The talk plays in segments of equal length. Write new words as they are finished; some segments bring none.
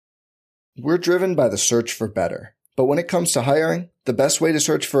We're driven by the search for better. But when it comes to hiring, the best way to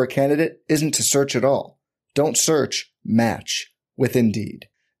search for a candidate isn't to search at all. Don't search, match with Indeed.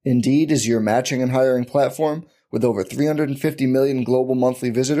 Indeed is your matching and hiring platform with over 350 million global monthly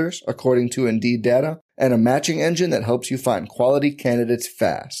visitors, according to Indeed data, and a matching engine that helps you find quality candidates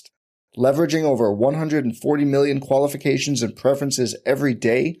fast. Leveraging over 140 million qualifications and preferences every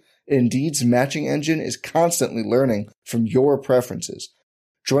day, Indeed's matching engine is constantly learning from your preferences.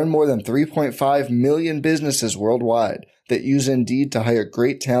 Join more than 3.5 million businesses worldwide that use Indeed to hire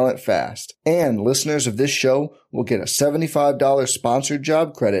great talent fast. And listeners of this show will get a $75 sponsored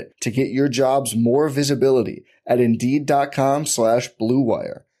job credit to get your jobs more visibility at Indeed.com/Blue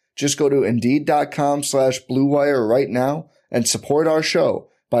Wire. Just go to Indeed.com/Blue Wire right now and support our show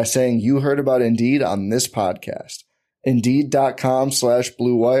by saying you heard about Indeed on this podcast.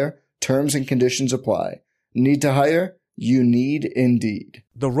 Indeed.com/Blue Wire. Terms and conditions apply. Need to hire? You need Indeed.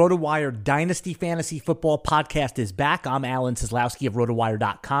 The RotoWire Dynasty Fantasy Football Podcast is back. I'm Alan Seslowski of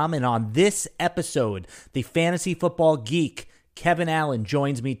RotoWire.com, and on this episode, the fantasy football geek, Kevin Allen,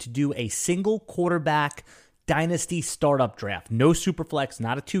 joins me to do a single quarterback Dynasty startup draft. No Superflex,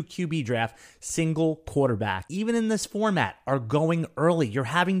 not a 2 QB draft, single quarterback. Even in this format, are going early. You're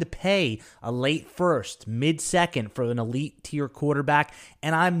having to pay a late first, mid-second for an elite tier quarterback,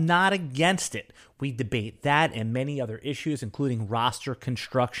 and I'm not against it. We debate that and many other issues, including roster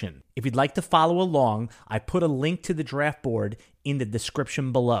construction. If you'd like to follow along, I put a link to the draft board in the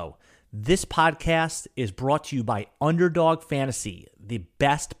description below. This podcast is brought to you by Underdog Fantasy, the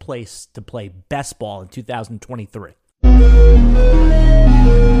best place to play best ball in 2023.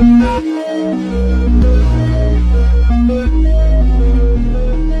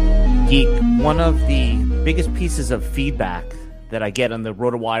 Geek, one of the biggest pieces of feedback that I get on the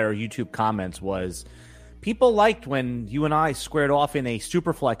RotoWire YouTube comments was people liked when you and I squared off in a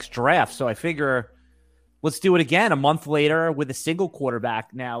Superflex draft, so I figure let's do it again a month later with a single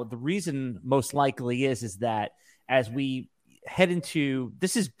quarterback. Now, the reason most likely is that as we head into,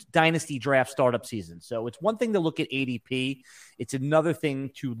 this is Dynasty draft startup season. So it's one thing to look at ADP. It's another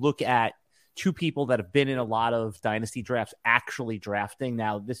thing to look at two people that have been in a lot of Dynasty drafts actually drafting.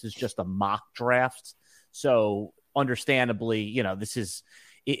 Now, this is just a mock draft. So understandably, this is,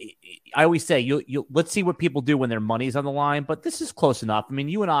 I always say, you let's see what people do when their money's on the line, but this is close enough. I mean,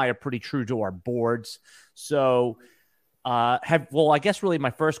 you and I are pretty true to our boards. So, I guess really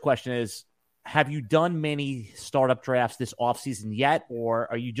my first question is, have you done many startup drafts this offseason yet, or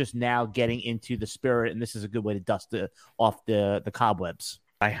are you just now getting into the spirit and this is a good way to dust off the cobwebs?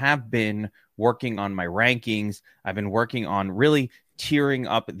 I have been working on my rankings. I've been working on really tiering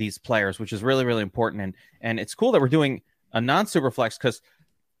up these players, which is really, really important. And it's cool that we're doing a non-Superflex because,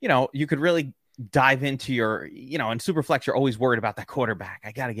 you could really dive into your, in Superflex, you're always worried about that quarterback.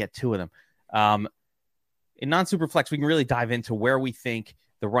 I got to get two of them. In non-Superflex, we can really dive into where we think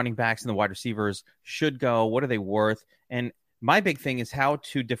the running backs and the wide receivers should go. What are they worth? And my big thing is how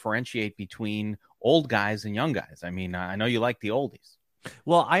to differentiate between old guys and young guys. I mean, I know you like the oldies.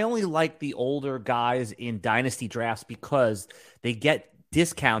 Well, I only like the older guys in dynasty drafts because they get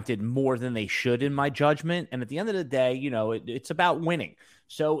discounted more than they should, in my judgment. And at the end of the day, it's about winning.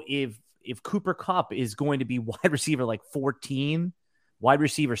 So if Cooper Kupp is going to be wide receiver like 14, wide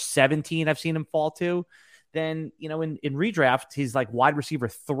receiver 17, I've seen him fall to, then, in redraft, he's like wide receiver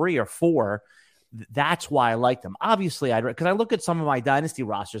 3 or 4. That's why I like them. Obviously, because I look at some of my dynasty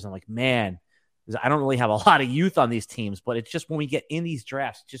rosters, I'm like, man, I don't really have a lot of youth on these teams, but it's just when we get in these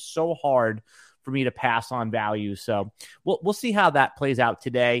drafts, it's just so hard for me to pass on value. So we'll see how that plays out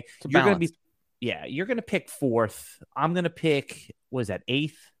today. You're going to pick 4th. I'm going to pick,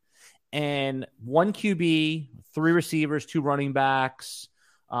 8th? And 1 QB, 3 receivers, 2 running backs,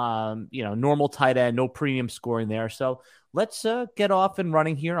 normal tight end, no premium scoring there. So let's get off and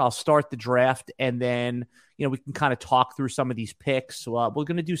running here. I'll start the draft, and then, we can kind of talk through some of these picks. We're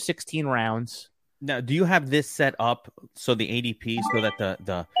going to do 16 rounds. Now, do you have this set up so the ADP, so that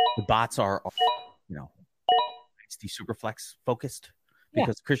the bots are, Superflex focused?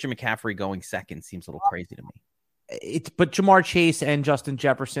 Because Christian McCaffrey going second seems a little crazy to me. But Jamar Chase and Justin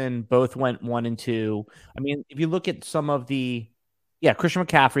Jefferson both went 1 and 2. I mean, if you look at some of the, Christian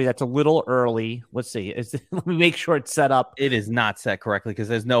McCaffrey, that's a little early. Let's see. Let me make sure it's set up. It is not set correctly because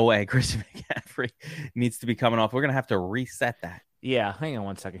there's no way Christian McCaffrey needs to be coming off. We're going to have to reset that. Yeah, hang on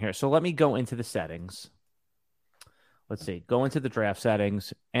one second here. So let me go into the settings. Let's see. Go into the draft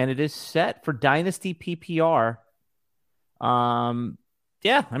settings, and it is set for Dynasty PPR.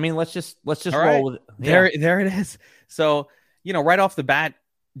 Yeah, I mean, let's just roll with it. Yeah. There it is. So, right off the bat,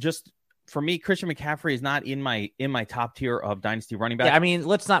 just for me, Christian McCaffrey is not in my top tier of dynasty running back. Yeah, I mean,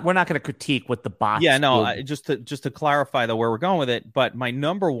 we're not going to critique what the bots. Yeah, no, just to clarify though where we're going with it. But my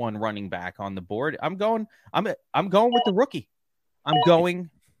number one running back on the board, I'm going with the rookie. I'm going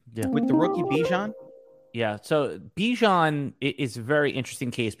with the rookie Bijan. Yeah, so Bijan is a very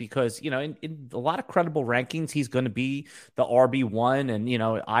interesting case because, in a lot of credible rankings, he's going to be the RB1.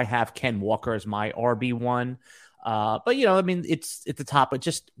 And, I have Ken Walker as my RB1. But, I mean, it's at the top. But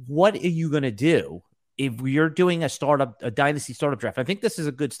just what are you going to do if you're doing a dynasty startup draft? I think this is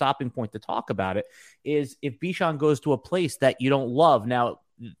a good stopping point to talk about it, is if Bijan goes to a place that you don't love. Now,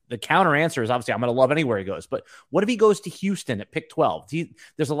 the counter answer is obviously I'm going to love anywhere he goes. But what if he goes to Houston at pick 12?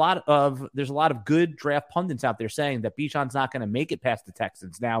 There's a lot of good draft pundits out there saying that Bijan's not going to make it past the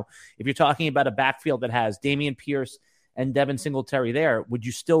Texans. Now, if you're talking about a backfield that has Dameon Pierce and Devin Singletary there, would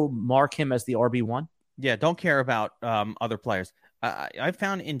you still mark him as the RB1? Yeah, don't care about other players. I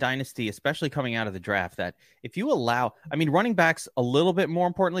found in Dynasty, especially coming out of the draft, that if you allow, running backs a little bit more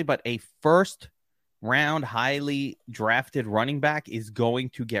importantly, but a first round, highly drafted running back is going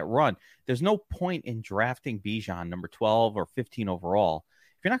to get run. There's no point in drafting Bijan number 12 or 15 overall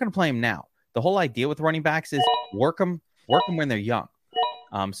if you're not going to play him now. The whole idea with running backs is work them when they're young.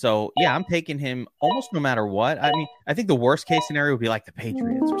 So yeah, I'm taking him almost no matter what. I think the worst case scenario would be like the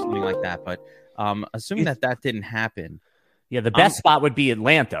Patriots or something like that. But assuming that didn't happen. Yeah, the best spot would be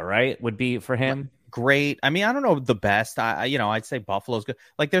Atlanta, right? Would be for him. Great. I don't know the best. I'd say Buffalo's good.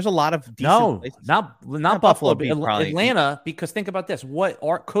 Like, there's a lot of decent places. not Buffalo, Atlanta. Because think about this: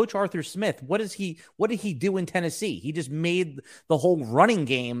 Coach Arthur Smith? What did he do in Tennessee? He just made the whole running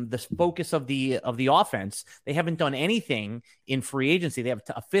game the focus of the offense. They haven't done anything in free agency. They have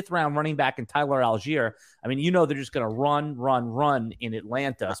a 5th round running back in Tyler Algier. They're just going to run in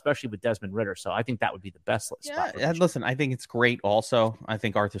Atlanta, especially with Desmond Ridder. So I think that would be the best spot. Yeah, listen, I think it's great. Also, I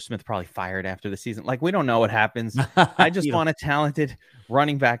think Arthur Smith probably fired after the season. Like, we don't know what happens. I just want a talented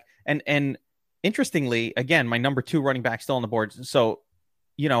running back. And interestingly, again, my number 2 running back still on the board. So,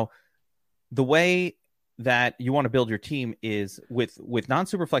 the way that you want to build your team is with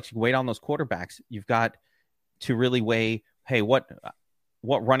non-Superflex, you can weigh on those quarterbacks. You've got to really weigh, hey, what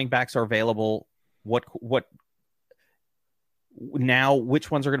running backs are available, what now, which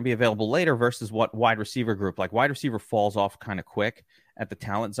ones are going to be available later versus what wide receiver group. Like, wide receiver falls off kind of quick at the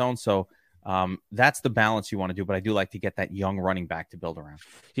talent zone. So that's the balance you want to do, but I do like to get that young running back to build around.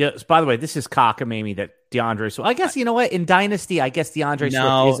 Yes. By the way, this is cockamamie that DeAndre. So I guess you know what, in Dynasty, I guess DeAndre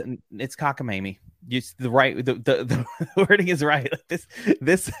Swift is. It's cockamamie. The wording is right. This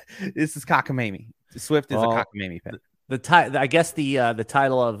is cockamamie. Swift is a cockamamie pick. I guess the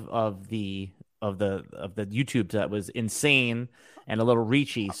title of the YouTube that was insane and a little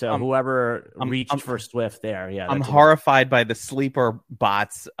reachy. So whoever reached for Swift there, yeah. I'm horrified by the sleeper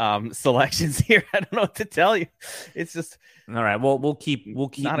bots selections here. I don't know what to tell you. It's just all right. Well, we'll keep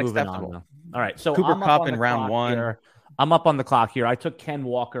moving acceptable. on. All right. So Cooper Kupp in round 1. Here. I'm up on the clock here. I took Ken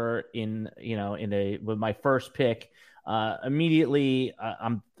Walker with my first pick. Immediately,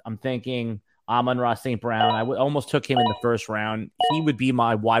 I'm thinking Amon-Ra St. Brown. I almost took him in the first round. He would be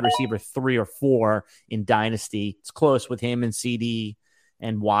my wide receiver 3 or 4 in Dynasty. It's close with him and CD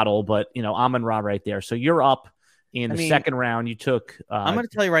and Waddle, but Amon-Ra right there. So you're up in the second round. You took. I'm going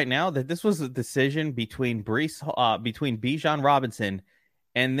to tell you right now that this was a decision between Bijan Robinson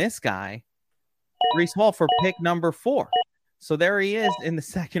and this guy, Breece Hall, for pick number 4. So there he is in the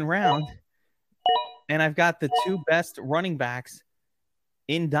second round, and I've got the 2 best running backs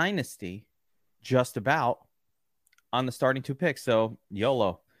in Dynasty just about on the starting 2 picks. So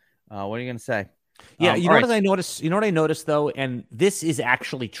YOLO. What are you going to say? Yeah, what I noticed? You know what I noticed though, and this is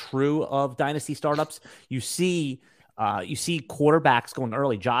actually true of dynasty startups. You see quarterbacks going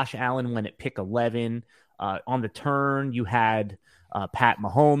early. Josh Allen went at pick 11. On the turn, you had Pat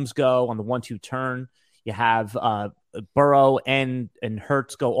Mahomes go on the 1-2 turn. You have Burrow and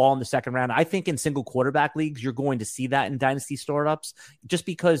Hurts go all in the second round. I think in single quarterback leagues, you're going to see that in dynasty startups just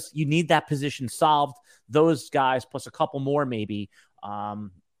because you need that position solved. Those guys plus a couple more maybe,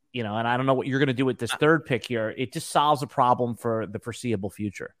 and I don't know what you're going to do with this third pick here. It just solves a problem for the foreseeable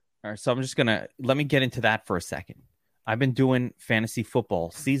future. All right, so I'm just let me get into that for a second. I've been doing fantasy football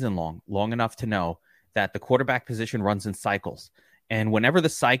season long enough to know that the quarterback position runs in cycles. And whenever the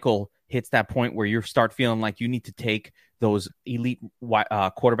cycle hits that point where you start feeling like you need to take those elite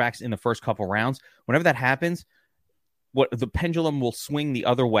quarterbacks in the first couple rounds, whenever that happens, the pendulum will swing the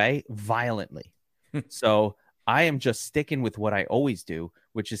other way violently. So I am just sticking with what I always do,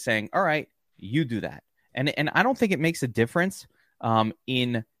 which is saying, all right, you do that. And I don't think it makes a difference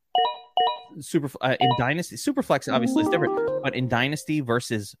in Dynasty. Superflex obviously is different, but in Dynasty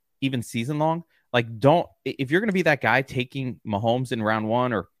versus even season long. Like, don't, if you're going to be that guy taking Mahomes in round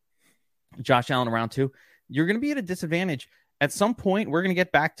 1 or Josh Allen in round 2, you're going to be at a disadvantage. At some point, we're going to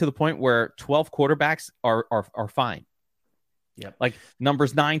get back to the point where 12 quarterbacks are fine. Yep. Like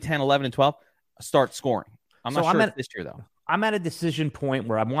numbers 9, 10, 11, and 12 start scoring. I'm not sure this year, though. I'm at a decision point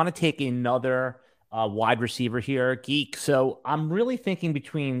where I want to take another wide receiver here, Geek. So I'm really thinking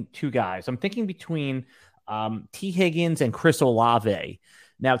between two guys. I'm thinking between T. Higgins and Chris Olave.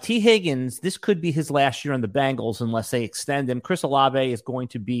 Now, T. Higgins, this could be his last year in the Bengals unless they extend him. Chris Olave is going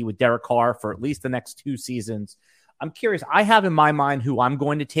to be with Derek Carr for at least the next 2 seasons. I'm curious. I have in my mind who I'm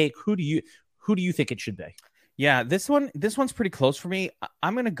going to take. Who do you think it should be? Yeah, this one's pretty close for me.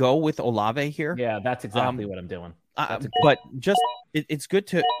 I'm going to go with Olave here. Yeah, that's exactly what I'm doing. But it's good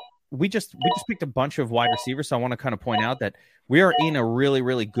to we just picked a bunch of wide receivers, so I want to kind of point out that we are in a really,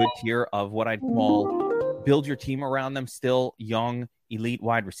 really good tier of what I'd call build your team around them, still young elite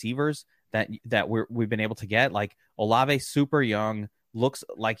wide receivers that we've been able to get. Like Olave, super young, looks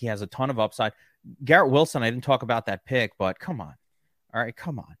like he has a ton of upside. Garrett Wilson, I didn't talk about that pick, but come on. All right,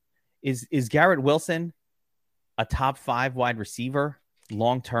 come on. Is Garrett Wilson a top 5 wide receiver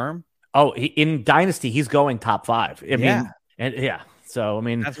long term? Oh, in Dynasty, he's going top 5. I mean, so, I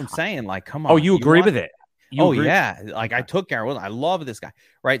mean, that's what I'm saying. Like, come on. Oh, you agree with it? Yeah. Like, I took Garrett Wilson. I love this guy.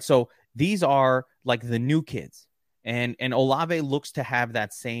 Right. So these are like the new kids. And Olave looks to have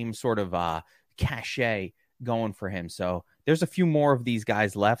that same sort of cachet going for him. So there's a few more of these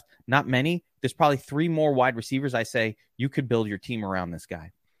guys left. Not many. There's probably 3 more wide receivers. I say you could build your team around this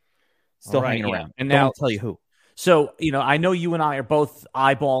guy. Still hanging around. And now now I'll tell you who. So, I know you and I are both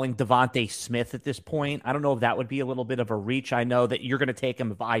eyeballing Devontae Smith at this point. I don't know if that would be a little bit of a reach. I know that you're going to take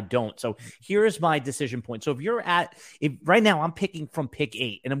him if I don't. So here's my decision point. So if right now I'm picking from pick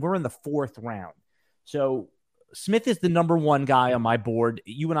 8 and we're in the 4th round. So Smith is the number 1 guy on my board.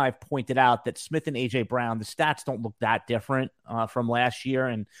 You and I have pointed out that Smith and A.J. Brown, the stats don't look that different from last year,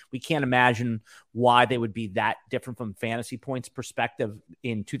 and we can't imagine why they would be that different from fantasy points perspective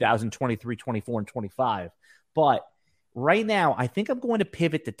in 2023, 24, and 25. But right now, I think I'm going to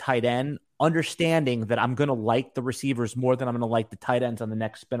pivot to tight end, understanding that I'm going to like the receivers more than I'm going to like the tight ends on the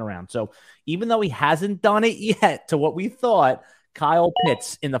next spin around. So even though he hasn't done it yet to what we thought, Kyle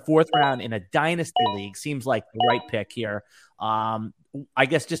Pitts in the 4th round in a dynasty league seems like the right pick here. I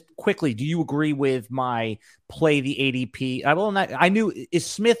guess just quickly, do you agree with my play the ADP? I knew, is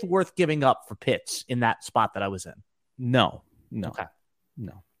Smith worth giving up for Pitts in that spot that I was in? No. Okay.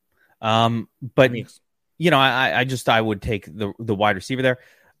 No. But I would take the wide receiver there.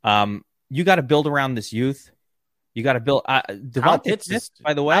 You got to build around this youth. You got to build. Devontae Smith,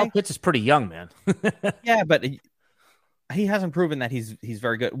 by the way, Kyle Pitts is pretty young, man. Yeah, but he hasn't proven that he's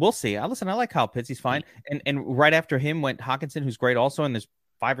very good. We'll see. Listen, I like Kyle Pitts. He's fine. And right after him went Hockenson, who's great also. And there's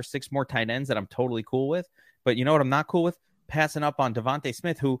 5 or 6 more tight ends that I'm totally cool with. But you know what I'm not cool with? Passing up on Devontae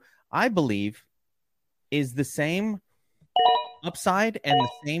Smith, who I believe is the same upside and the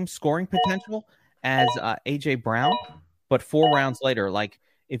same scoring potential as A.J. Brown, but 4 rounds later. Like,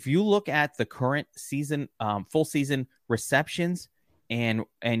 if you look at the current season, full season receptions and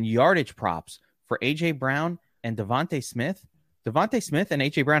yardage props for A.J. Brown and Devontae Smith and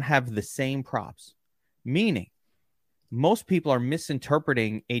A.J. Brown have the same props, meaning most people are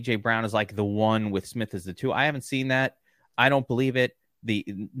misinterpreting A.J. Brown as like the 1 with Smith as the 2. I haven't seen that. I don't believe it.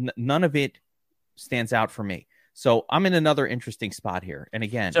 None of it stands out for me. So I'm in another interesting spot here. And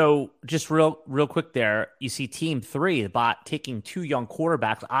again, so just real quick there, you see team 3 about taking 2 young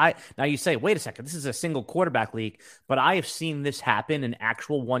quarterbacks. Now you say, wait a second, this is a single quarterback league, but I have seen this happen in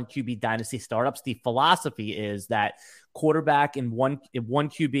actual 1 QB dynasty startups. The philosophy is that quarterback in one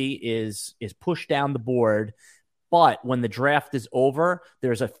QB is pushed down the board, but when the draft is over,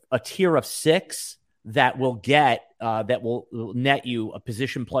 there's a tier of 6 that will net you a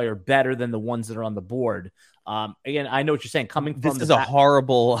position player better than the ones that are on the board. Again, I know what you're saying. This is a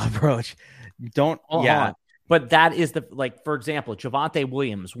horrible approach. But that is for example, Javonte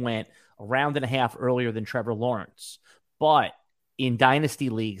Williams went a round and a half earlier than Trevor Lawrence. But in dynasty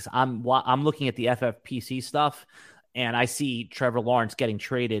leagues, I'm looking at the FFPC stuff, and I see Trevor Lawrence getting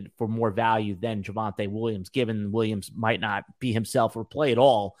traded for more value than Javonte Williams, given Williams might not be himself or play at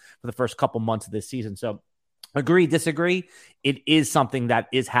all for the first couple months of this season. So agree, disagree. It is something that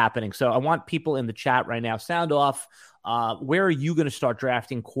is happening. So I want people in the chat right now, sound off. Where are you going to start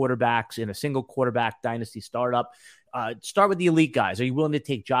drafting quarterbacks in a single quarterback dynasty startup? Start with the elite guys. Are you willing to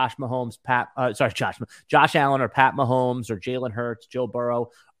take Josh Allen or Pat Mahomes or Jalen Hurts, Joe Burrow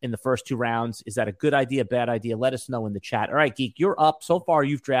in the first 2 rounds? Is that a good idea, bad idea? Let us know in the chat. All right, Geek, you're up. So far,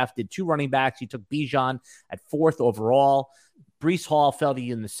 you've drafted 2 running backs. You took Bijan at 4th overall. Breece Hall fell to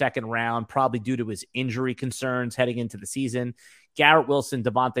you in the second round, probably due to his injury concerns heading into the season. Garrett Wilson,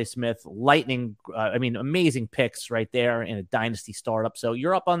 Devontae Smith, amazing picks right there in a dynasty startup. So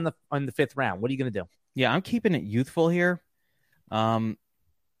you're up on the fifth round. What are you going to do? Yeah, I'm keeping it youthful here. And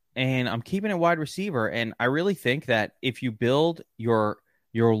I'm keeping it wide receiver. And I really think that if you build your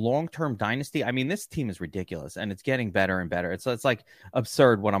long-term dynasty, I mean, this team is ridiculous and it's getting better and better. It's like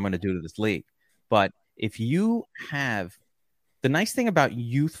absurd what I'm going to do to this league. But if you have the nice thing about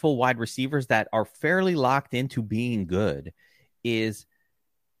youthful wide receivers that are fairly locked into being good is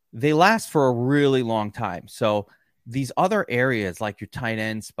they last for a really long time. So these other areas like your tight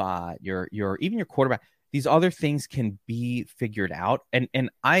end spot, your even your quarterback, these other things can be figured out. And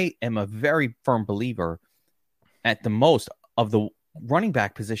I am a very firm believer at the most of the running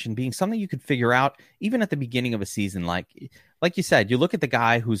back position being something you could figure out even at the beginning of a season. Like you said, you look at the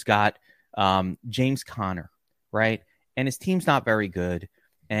guy who's got James Conner, right? And his team's not very good.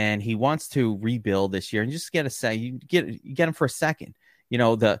 And he wants to rebuild this year and just get you get him for a second. You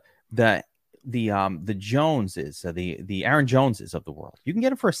know, the Joneses, the Aaron Joneses of the world. You can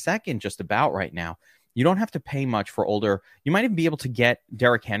get him for a second just about right now. You don't have to pay much for older. You might even be able to get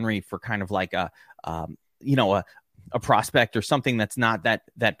Derrick Henry for kind of like a prospect or something that's not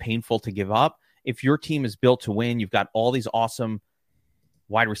that painful to give up. If your team is built to win, you've got all these awesome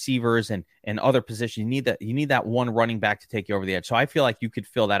wide receivers and other positions. You need that one running back to take you over the edge. So I feel like you could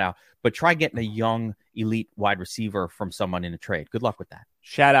fill that out, but try getting a young elite wide receiver from someone in a trade. Good luck with that.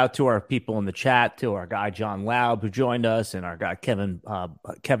 Shout out to our people in the chat, to our guy John Laub who joined us, and our guy Kevin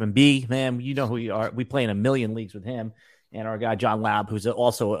B. Man, you know who you are. We play in a million leagues with him, and our guy John Laub, who's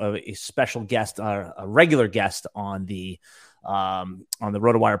also a special guest, a regular guest on the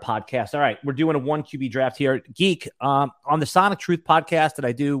RotoWire podcast. All right, we're doing a 1 QB draft here. Geek, on the Sonic Truth podcast that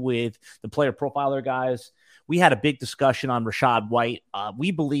I do with the Player Profiler guys, we had a big discussion on Rachaad White.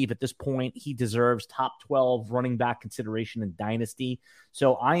 We believe at this point he deserves top 12 running back consideration in Dynasty.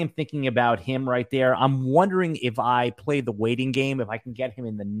 So I am thinking about him right there. I'm wondering if I play the waiting game, if I can get him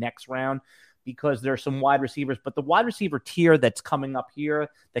in the next round, because there's some wide receivers, but the wide receiver tier that's coming up here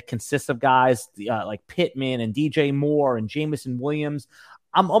that consists of guys like Pittman and DJ Moore and Jamison Williams,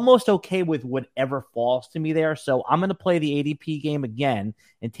 I'm almost okay with whatever falls to me there. So I'm going to play the ADP game again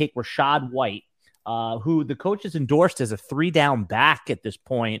and take Rachaad White, who the coach has endorsed as a 3-down back at this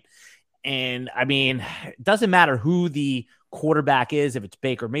point. And I mean, it doesn't matter who the quarterback is, if it's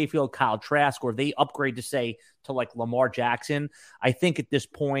Baker Mayfield, Kyle Trask, or if they upgrade to like Lamar Jackson. I think at this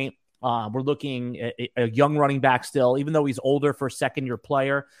point, we're looking at a young running back still, even though he's older for a second-year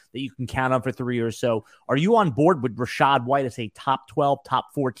player that you can count on for 3 years. So are you on board with Rachaad White as a top 12, top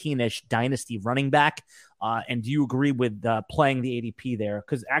 14-ish dynasty running back? And do you agree with playing the ADP there?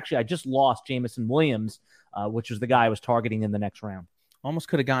 Because actually I just lost Jamison Williams, which was the guy I was targeting in the next round. Almost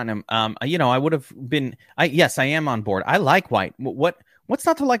could have gotten him. I would have been yes, I am on board. I like White. What's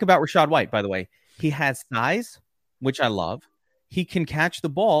not to like about Rachaad White, by the way? He has size, which I love. He can catch the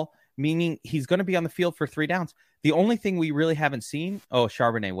ball, meaning he's going to be on the field for 3 downs. The only thing we really haven't seen,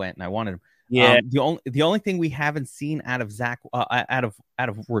 Charbonnet went and I wanted him. Yeah. The only thing we haven't seen out of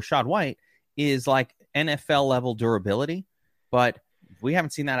Rachaad White is like NFL level durability, but we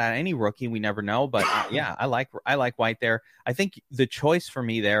haven't seen that out of any rookie. We never know, but yeah, I like White there. I think the choice for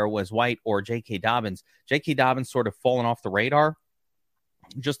me there was White or J.K. Dobbins. J.K. Dobbins sort of fallen off the radar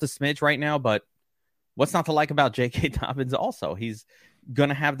just a smidge right now, but what's not to like about J.K. Dobbins also? He's going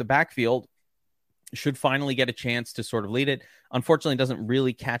to have the backfield, should finally get a chance to sort of lead it. Unfortunately, doesn't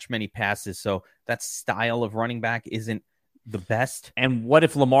really catch many passes, so that style of running back isn't the best. And what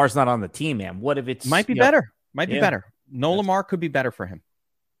if Lamar's not on the team, man? What if it's... Might be better. Might be better. No, Lamar could be better for him.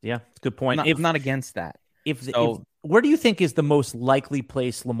 Yeah, it's a good point. I'm not against that. If where do you think is the most likely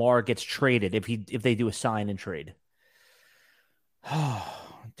place Lamar gets traded if they do a sign and trade?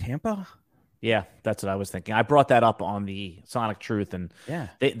 Tampa? Yeah, that's what I was thinking. I brought that up on the Sonic Truth, and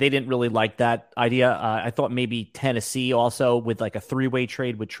they didn't really like that idea. I thought maybe Tennessee also with like a 3-way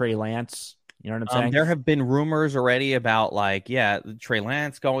trade with Trey Lance. You know what I'm saying? There have been rumors already about Trey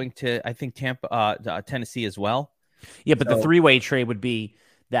Lance going to, I think, Tennessee as well. Yeah, but the 3-way trade would be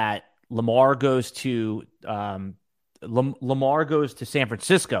that Lamar goes to San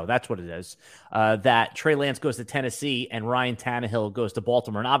Francisco. That's what it is. That Trey Lance goes to Tennessee and Ryan Tannehill goes to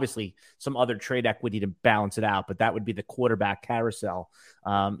Baltimore. And obviously some other trade equity to balance it out, but that would be the quarterback carousel.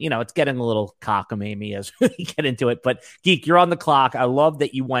 It's getting a little cockamamie as we get into it. But Geek, you're on the clock. I love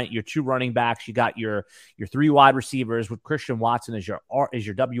that you went your 2 running backs. You got your 3 wide receivers with Christian Watson as your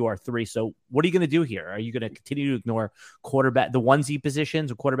WR3. So what are you going to do here? Are you going to continue to ignore quarterback, the onesie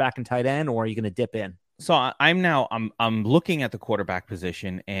positions, a quarterback and tight end, or are you going to dip in? So I'm looking at the quarterback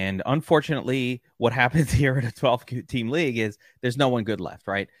position, and unfortunately, what happens here in a 12-team league is there's no one good left,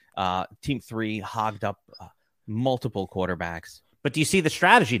 right? Team 3 hogged up multiple quarterbacks. But do you see the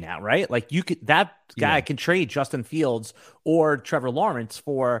strategy now, right? Like that guy can trade Justin Fields or Trevor Lawrence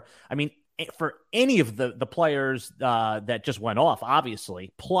for any of the players that just went off,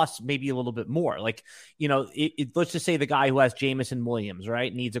 obviously, plus maybe a little bit more. Like, let's just say the guy who has Jamison Williams,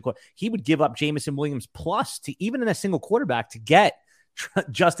 right, he would give up Jamison Williams plus to even in a single quarterback to get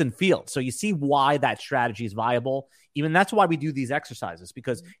Justin Fields. So you see why that strategy is viable. Even that's why we do these exercises,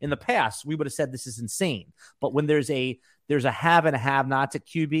 because in the past we would have said this is insane. But when there's a have and a have nots at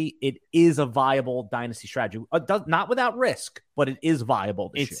QB, it is a viable dynasty strategy. Not without risk, but it is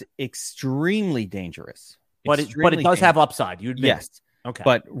viable. It's extremely dangerous. But it does have upside. You admit. Yes. Okay.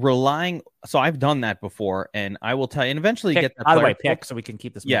 But so I've done that before, and I will tell you, and eventually get that. By the way, pick so we can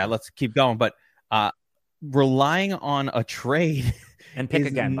keep this moving. Yeah, let's keep going. But relying on a trade and pick is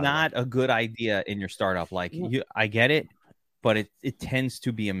again, not a good idea in your startup. Like I get it, but it tends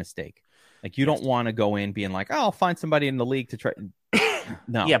to be a mistake. Like you don't want to go in being like, oh, I'll find somebody in the league to try.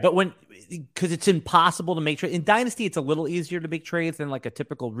 No. Yeah, but because it's impossible to make trades. In Dynasty, it's a little easier to make trades than like a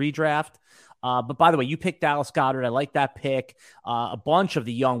typical redraft. But by the way, you picked Dallas Goedert. I like that pick. A bunch of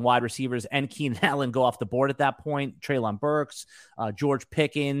the young wide receivers and Keenan Allen go off the board at that point. Treylon Burks, George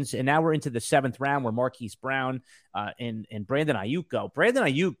Pickens. And now we're into the 7th round where Marquise Brown and Brandon Ayuk go. Brandon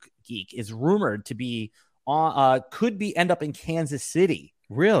Ayuk, Geek, is rumored to be end up in Kansas City.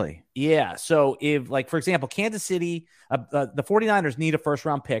 Really? Yeah. So if, like, for example, Kansas City, the 49ers need a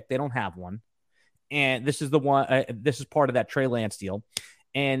first-round pick. They don't have one. And this is the one. This is part of that Trey Lance deal.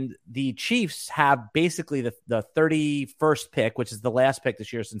 And the Chiefs have basically the 31st pick, which is the last pick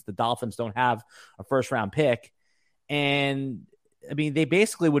this year since the Dolphins don't have a first-round pick. And, I mean, they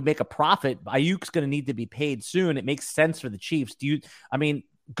basically would make a profit. Ayuk's going to need to be paid soon. It makes sense for the Chiefs.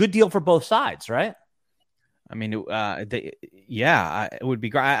 Good deal for both sides, right? I mean, it would be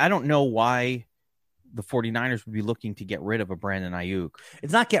great. I don't know why the 49ers would be looking to get rid of a Brandon Ayuk.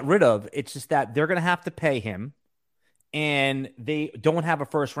 It's not get rid of. It's just that they're going to have to pay him, and they don't have a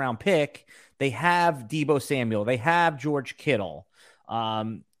first-round pick. They have Deebo Samuel. They have George Kittle.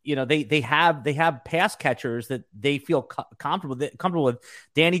 They have pass catchers that they feel comfortable with.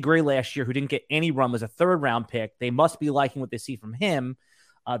 Danny Gray last year, who didn't get any run, was a 3rd-round pick. They must be liking what they see from him.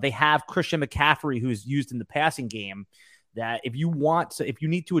 They have Christian McCaffrey, who's used in the passing game, that if you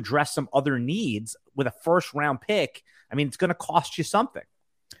need to address some other needs with a 1st-round pick, I mean, it's going to cost you something.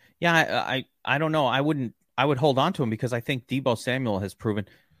 Yeah, I don't know. I would hold on to him because I think Deebo Samuel has proven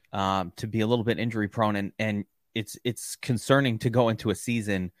to be a little bit injury prone, and it's concerning to go into a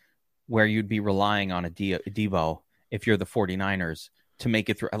season where you'd be relying on a Deebo if you're the 49ers to make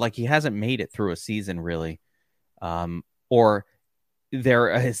it through. Like, he hasn't made it through a season really, or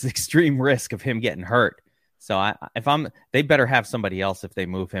there is extreme risk of him getting hurt. So they better have somebody else if they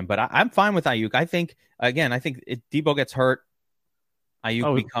move him. But I'm fine with Ayuk. I think if Deebo gets hurt,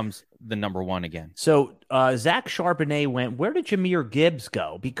 Ayuk becomes the number one again. So Zach Charbonnet went. Where did Jahmyr Gibbs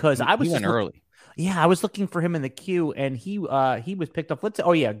go? Because he went early. Yeah, I was looking for him in the queue, and he was picked up.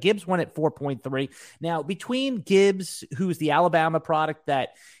 Gibbs went at 4.3. Now, between Gibbs, who's the Alabama product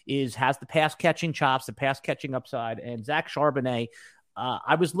that has the pass catching chops, the pass catching upside, and Zach Charbonnet,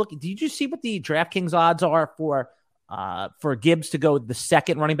 I was looking. Did you see what the DraftKings odds are for Gibbs to go the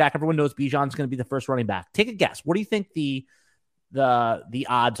 2nd running back? Everyone knows Bijan's going to be the 1st running back. Take a guess. What do you think the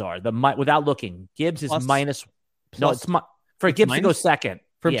odds are? Without looking, Gibbs is minus. Plus, no, it's for Gibbs to go 2nd.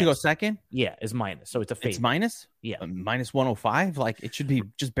 For him to go 2nd? Yeah, is minus. So it's a fake. It's minus? Yeah. Minus 105? Like, it should be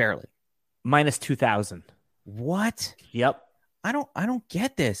just barely. Minus 2,000. What? Yep. I don't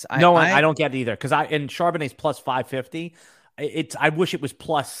get this. I don't get it either. And Charbonnet's plus 550. I wish it was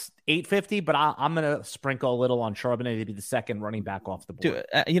plus 850, but I'm going to sprinkle a little on Charbonnet to be the 2nd running back off the board.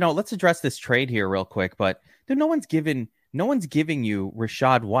 Dude, let's address this trade here real quick. But dude, no one's giving you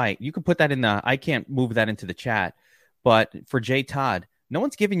Rachaad White. You can put that I can't move that into the chat. But for Jay Todd, no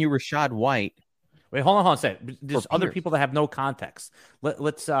one's giving you Rachaad White. Wait, hold on a second. There's other people that have no context.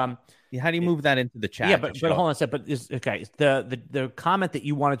 Let's how do you move that into the chat? Yeah, but hold on a second. But okay. The comment that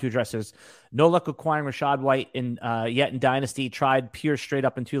you wanted to address is no luck acquiring Rachaad White yet in Dynasty. Tried pure straight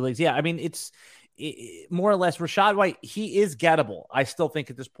up in 2 leagues. Yeah, I mean it's more or less Rachaad White. He is gettable. I still think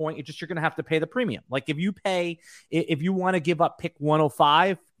at this point, you're going to have to pay the premium. Like if you want to give up pick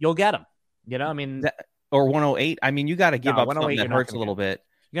 105, you'll get him. I mean. Or 108. I mean, you got to give up something that hurts a little bit.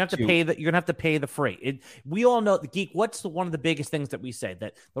 You're gonna have to pay the freight. We all know, the Geek. What's one of the biggest things that we say,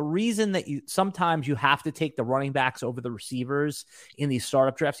 that the reason that sometimes you have to take the running backs over the receivers in these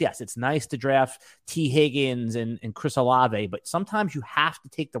startup drafts? Yes, it's nice to draft T. Higgins and Chris Olave, but sometimes you have to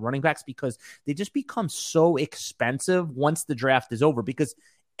take the running backs because they just become so expensive once the draft is over, because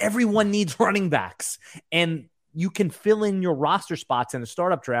everyone needs running backs, and you can fill in your roster spots in a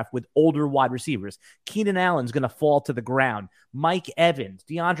startup draft with older wide receivers. Keenan Allen's going to fall to the ground. Mike Evans,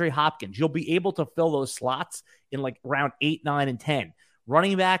 DeAndre Hopkins. You'll be able to fill those slots in like round 8, 9, and 10.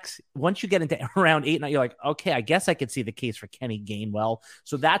 Running backs, once you get into around 8, 9, you're like, okay, I guess I could see the case for Kenny Gainwell.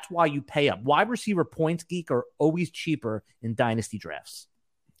 So that's why you pay up. Wide receiver points, Geek, are always cheaper in dynasty drafts.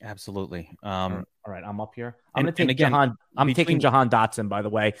 Absolutely. All right, I'm up here. I'm going to take Jahan. I'm taking Jahan Dotson, by the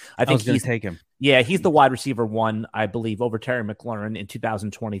way. I think he's take him. Yeah, he's the wide receiver 1, I believe, over Terry McLaurin in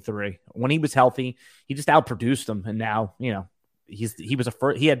 2023. When he was healthy, he just outproduced him, and now, you know, he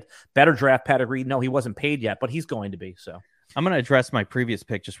had better draft pedigree. No, he wasn't paid yet, but he's going to be. So I'm going to address my previous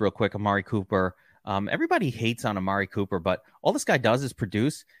pick just real quick. Amari Cooper. Everybody hates on Amari Cooper, but all this guy does is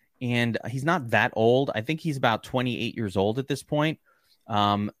produce, and he's not that old. I think he's about 28 years old at this point.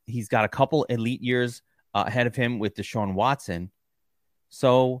 He's got a couple elite years ahead of him with Deshaun Watson.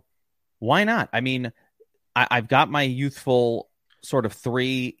 So why not? I mean, I've got my youthful sort of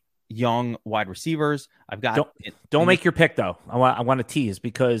 3 young wide receivers. Don't make your pick though. I want to tease,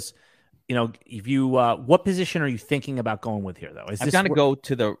 because, you know, if you what position are you thinking about going with here though? I've got to go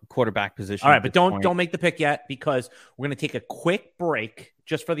to the quarterback position. All right, but don't make the pick yet, because we're going to take a quick break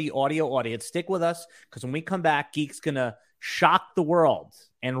just for the audio audience. Stick with us, because when we come back, Geek's going to shock the world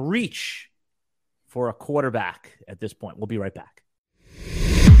and reach for a quarterback at this point. We'll be right back.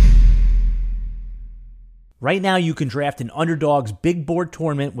 Right now, you can draft an Underdog's big board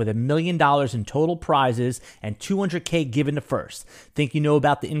tournament with $1 million in total prizes and $200K given to first. Think you know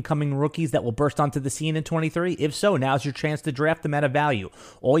about the incoming rookies that will burst onto the scene in 23? If so, now's your chance to draft them at a value.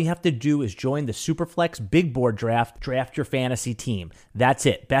 All you have to do is join the Superflex big board draft your fantasy team. That's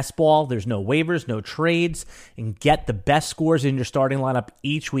it. Best ball, there's no waivers, no trades, and get the best scores in your starting lineup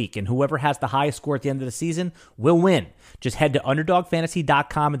each week. And whoever has the highest score at the end of the season will win. Just head to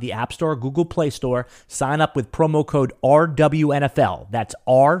UnderdogFantasy.com at the App Store or Google Play Store. Sign up with promo code RWNFL. That's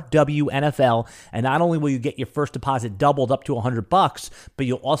RWNFL. And not only will you get your first deposit doubled up to $100, but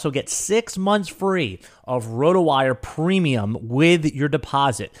you'll also get 6 months free of RotoWire Premium with your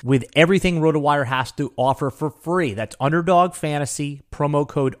deposit, with everything RotoWire has to offer for free. That's Underdog Fantasy, promo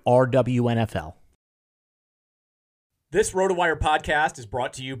code RWNFL. This RotoWire podcast is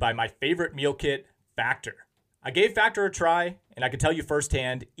brought to you by my favorite meal kit, Factor. I gave Factor a try, and I can tell you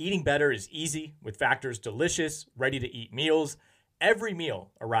firsthand, eating better is easy with Factor's delicious, ready-to-eat meals. Every meal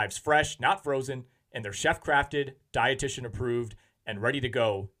arrives fresh, not frozen, and they're chef-crafted, dietitian-approved, and ready to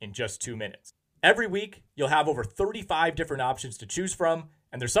go in just 2 minutes. Every week, you'll have over 35 different options to choose from,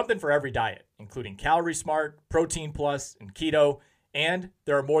 and there's something for every diet, including Calorie Smart, Protein Plus, and Keto, and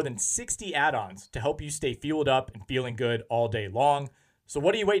there are more than 60 add-ons to help you stay fueled up and feeling good all day long. So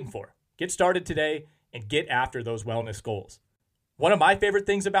what are you waiting for? Get started today and get after those wellness goals. One of my favorite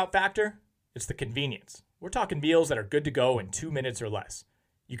things about Factor is the convenience. We're talking meals that are good to go in 2 minutes or less.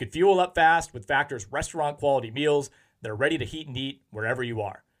 You can fuel up fast with Factor's restaurant-quality meals that are ready to heat and eat wherever you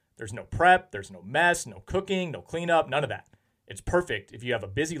are. There's no prep, there's no mess, no cooking, no cleanup, none of that. It's perfect if you have a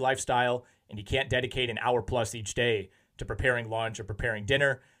busy lifestyle and you can't dedicate an hour plus each day to preparing lunch or preparing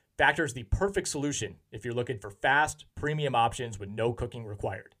dinner. Factor is the perfect solution if you're looking for fast, premium options with no cooking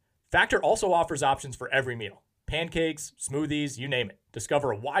required. Factor also offers options for every meal. Pancakes, smoothies, you name it.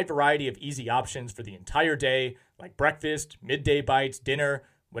 Discover a wide variety of easy options for the entire day, like breakfast, midday bites, dinner,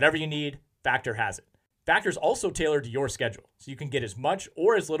 whatever you need, Factor has it. Factor's also tailored to your schedule, so you can get as much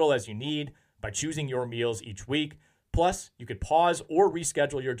or as little as you need by choosing your meals each week. Plus, you could pause or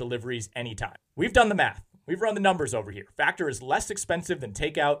reschedule your deliveries anytime. We've done the math. We've run the numbers over here. Factor is less expensive than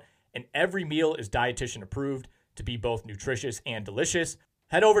takeout, and every meal is dietitian approved to be both nutritious and delicious.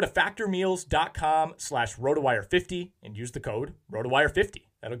 Head over to factormeals.com/RotoWire50 and use the code RotoWire50.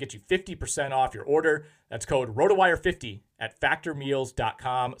 That'll get you 50% off your order. That's code RotoWire50 at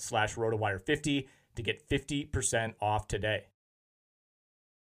factormeals.com/RotoWire50 to get 50% off today.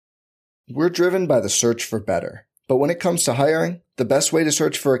 We're driven by the search for better. But when it comes to hiring, the best way to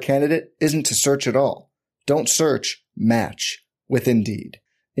search for a candidate isn't to search at all. Don't search, match with Indeed.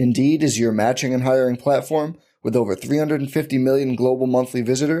 Indeed is your matching and hiring platform with over 350 million global monthly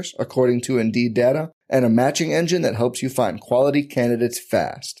visitors, according to Indeed data, and a matching engine that helps you find quality candidates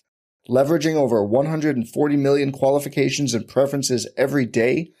fast. Leveraging over 140 million qualifications and preferences every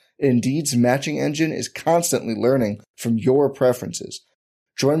day, Indeed's matching engine is constantly learning from your preferences.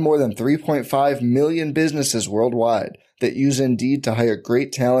 Join more than 3.5 million businesses worldwide that use Indeed to hire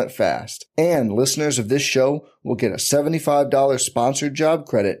great talent fast. And listeners of this show will get a $75 sponsored job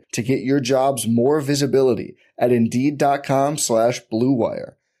credit to get your jobs more visibility at Indeed.com/Blue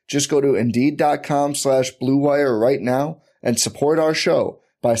Wire. Just go to Indeed.com/Blue Wire right now and support our show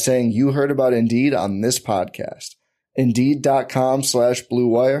by saying you heard about Indeed on this podcast. Indeed.com/Blue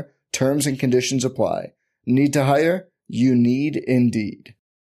Wire. Terms and conditions apply. Need to hire? You need Indeed.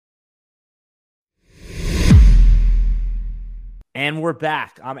 And we're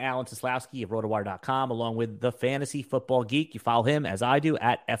back. I'm Alan Seslowsky of RotoWire.com, along with the Fantasy Football Geek. You follow him, as I do,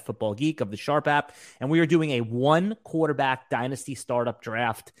 at FFootballGeek of the Sharp app. And we are doing a one-quarterback dynasty startup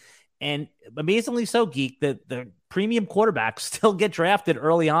draft. And amazingly so, Geek, that the premium quarterbacks still get drafted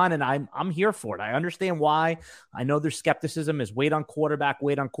early on, and I'm here for it. I understand why. I know there's skepticism is wait on quarterback,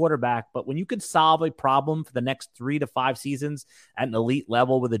 but when you could solve a problem for the next 3 to 5 seasons at an elite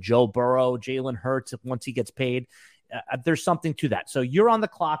level with a Joe Burrow, Jalen Hurts, once he gets paid, there's something to that. So you're on the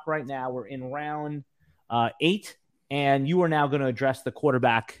clock right now. We're in round 8, and you are now going to address the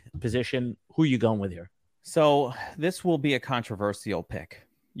quarterback position. Who are you going with here? So this will be a controversial pick.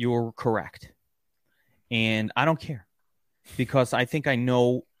 You're correct. And I don't care because I think I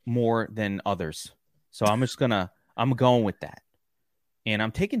know more than others. So I'm going with that. And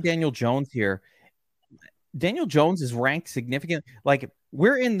I'm taking Daniel Jones here. Daniel Jones is ranked significant. Like,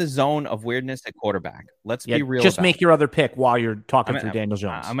 we're in the zone of weirdness at quarterback. Let's be real. Just make your other pick while you're talking through Daniel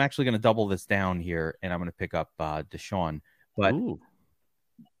Jones. I'm actually going to double this down here, and I'm going to pick up Deshaun. But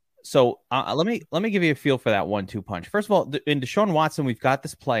so let me give you a feel for that 1-2 punch. First of all, in Deshaun Watson, we've got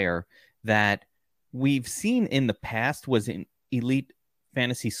this player that we've seen in the past was an elite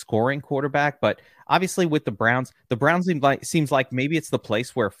fantasy scoring quarterback, but obviously with the Browns seems like maybe it's the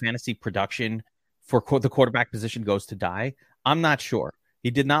place where fantasy production for the quarterback position goes to die. I'm not sure.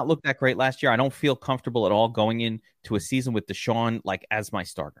 He did not look that great last year. I don't feel comfortable at all going into a season with Deshaun as my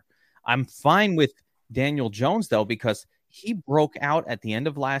starter. I'm fine with Daniel Jones, though, because he broke out at the end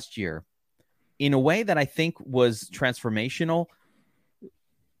of last year in a way that I think was transformational,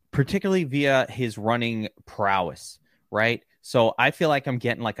 particularly via his running prowess, right? So I feel like I'm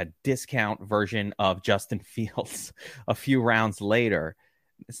getting like a discount version of Justin Fields a few rounds later.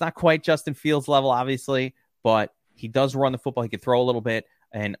 It's not quite Justin Fields level, obviously, but he does run the football. He can throw a little bit.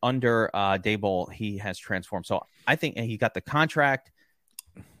 And under Daboll, he has transformed. So I think he got the contract.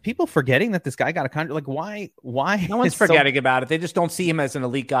 People forgetting that this guy got a contract. Like, why? No one's forgetting about it. They just don't see him as an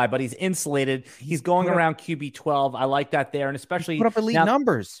elite guy, but he's insulated. He's going around QB 12. I like that there. And especially put up elite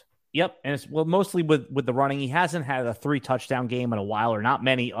numbers. Yep. And it's mostly with the running. He hasn't had a 3-touchdown game in a while, or not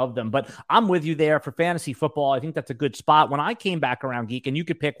many of them, but I'm with you there for fantasy football. I think that's a good spot. When I came back around, Geek, and you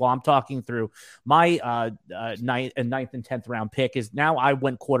could pick while I'm talking through my ninth and 10th round pick, is now I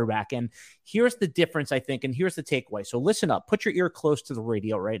went quarterback. And here's the difference, I think, and here's the takeaway. So listen up, put your ear close to the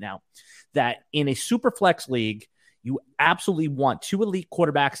radio right now, that in a Superflex league, you absolutely want 2 elite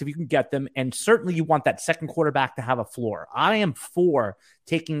quarterbacks if you can get them, and certainly you want that second quarterback to have a floor. I am for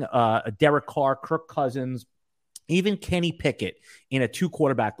taking a Derek Carr, Kirk Cousins, even Kenny Pickett in a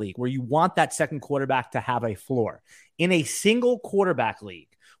 2-quarterback league where you want that second quarterback to have a floor. In a single quarterback league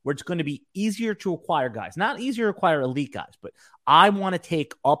where it's going to be easier to acquire guys, not easier to acquire elite guys, but I want to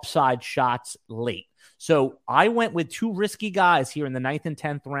take upside shots late. So I went with 2 risky guys here in the 9th and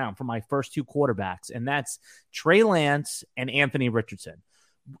 10th round for my first 2 quarterbacks, and that's Trey Lance and Anthony Richardson.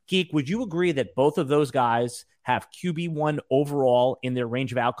 Geek, would you agree that both of those guys have QB1 overall in their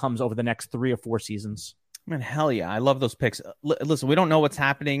range of outcomes over the next 3 or 4 seasons? Man, hell yeah. I love those picks. Listen, we don't know what's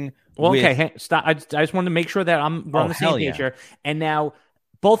happening. Well, okay, stop. I just wanted to make sure that we're on the same page here. And now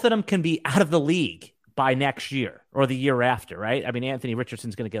both of them can be out of the league by next year or the year after, right? I mean, Anthony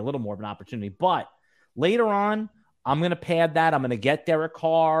Richardson's going to get a little more of an opportunity, but later on, I'm going to pad that. I'm going to get Derek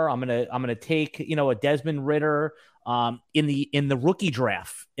Carr. I'm going to take, a Desmond Ridder in the rookie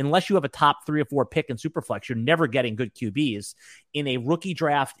draft. Unless you have a top 3 or 4 pick in Superflex, you're never getting good QBs in a rookie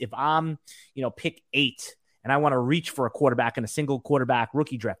draft. If I'm, pick 8 and I want to reach for a quarterback in a single quarterback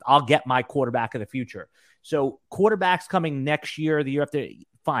rookie draft, I'll get my quarterback of the future. So quarterbacks coming next year, the year after,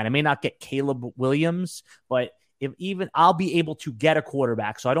 fine. I may not get Caleb Williams, but I'll be able to get a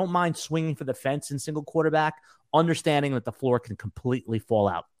quarterback. So I don't mind swinging for the fence in single quarterback, understanding that the floor can completely fall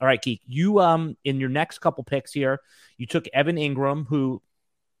out. All right, Keith, you in your next couple picks here, you took Evan Ingram, who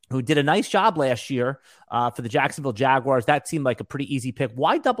did a nice job last year for the Jacksonville Jaguars. That seemed like a pretty easy pick.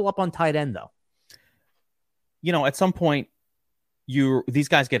 Why double up on tight end, though? At some point, these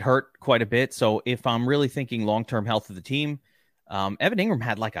guys get hurt quite a bit. So if I'm really thinking long-term health of the team, Evan Ingram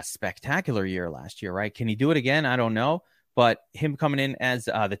had like a spectacular year last year, right? Can he do it again? I don't know. but him coming in as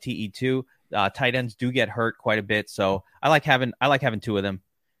the TE2, tight ends do get hurt quite a bit. So I like having two of them.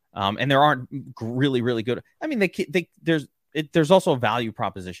 And there aren't really, really good. I mean, there's also a value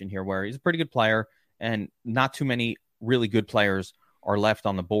proposition here where he's a pretty good player and not too many really good players are left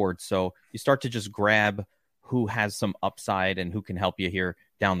on the board. So you start to just grab who has some upside and who can help you here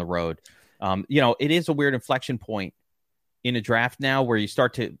down the road. It is a weird inflection point in a draft now where you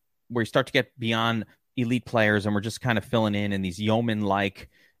start to get beyond elite players and we're just kind of filling in these yeoman-like,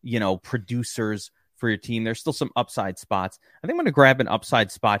 producers for your team. There's still some upside spots. I think I'm going to grab an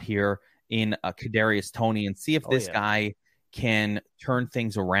upside spot here in Kadarius Toney and see if this guy can turn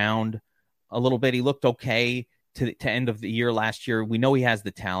things around a little bit. He looked okay to end of the year last year. We know he has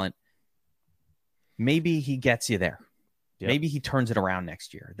the talent. Maybe he gets you there. Yep. Maybe he turns it around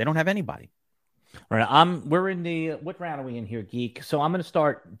next year. They don't have anybody. All right, we're in the what round are we in here, Geek? So I'm going to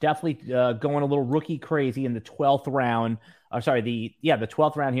start definitely going a little rookie crazy in the 12th round. The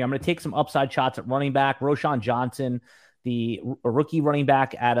 12th round here. I'm going to take some upside shots at running back. Roschon Johnson, the rookie running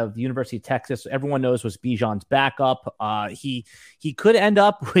back out of the University of Texas, everyone knows was Bijan's backup. He could end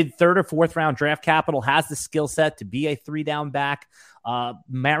up with 3rd or 4th round draft capital. Has the skill set to be a 3-down back.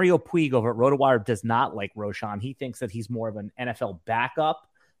 Mario Puig over at RotoWire does not like Roschon. He thinks that he's more of an NFL backup.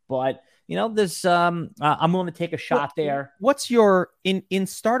 But there's I'm willing to take a shot there. What's your in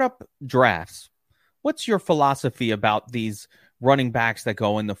startup drafts? What's your philosophy about these running backs that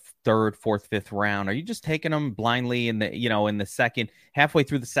go in the 3rd, 4th, 5th round? Are you just taking them blindly in the second, halfway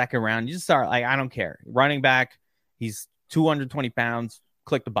through the second round? You just start like, I don't care. Running back, he's 220 pounds.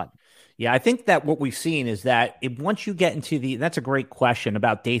 Click the button. Yeah, I think that what we've seen is that once you get into that's a great question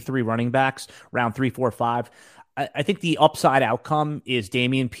about day 3 running backs, round 3, 4, 5. I think the upside outcome is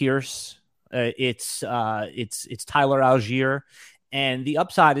Dameon Pierce. It's Tyler Algier, and the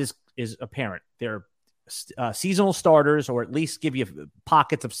upside is apparent. They're seasonal starters, or at least give you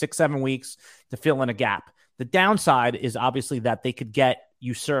pockets of 6-7 weeks to fill in a gap. The downside is obviously that they could get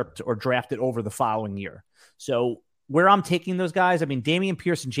usurped or drafted over the following year. So where I'm taking those guys, I mean, Dameon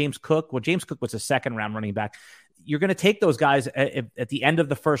Pierce and James Cook. Well, James Cook was a 2nd round running back. You're going to take those guys at the end of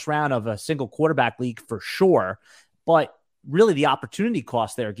the 1st round of a single quarterback league for sure. But really the opportunity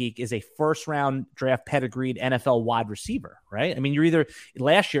cost there, Geek, is a 1st round draft pedigreed NFL wide receiver, right? I mean, you're either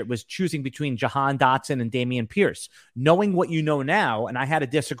last year it was choosing between Jahan Dotson and Dameon Pierce. Knowing what you know now, and I had a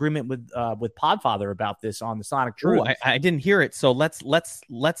disagreement with Podfather about this on the Sonic Truth. Ooh, I didn't hear it, so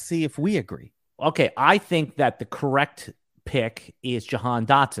let's see if we agree. Okay, I think that the correct pick is Jahan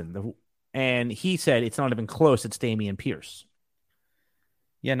Dotson. And he said it's not even close. It's Dameon Pierce.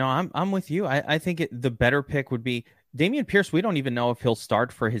 Yeah, no, I'm with you. I think the better pick would be Dameon Pierce. We don't even know if he'll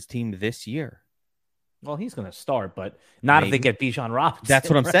start for his team this year. Well, he's going to start, but not if they get Bijan Robinson. That's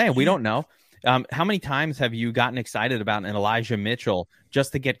what I'm saying. We don't know. How many times have you gotten excited about an Elijah Mitchell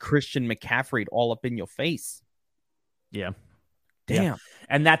just to get Christian McCaffrey all up in your face? Yeah. Damn. Yeah.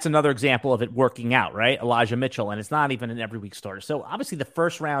 And that's another example of it working out, right? Elijah Mitchell, and it's not even an every week starter. So obviously the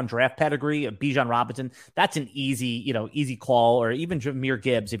 1st round draft pedigree of Bijan Robinson, that's an easy call, or even Jahmyr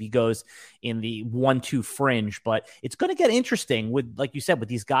Gibbs if he goes in the 1-2 fringe. But it's going to get interesting with, like you said, with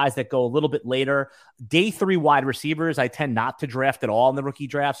these guys that go a little bit later. Day 3 wide receivers, I tend not to draft at all in the rookie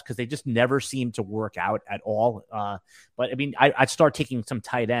drafts because they just never seem to work out at all. But I mean, I'd start taking some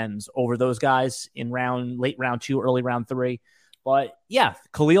tight ends over those guys in late round 2, early round 3. But yeah,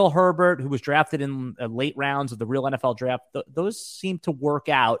 Khalil Herbert, who was drafted in late rounds of the real NFL draft, those seem to work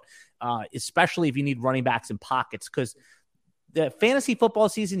out, especially if you need running backs in pockets, because the fantasy football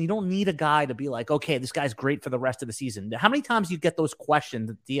season, you don't need a guy to be like, okay, this guy's great for the rest of the season. How many times do you get those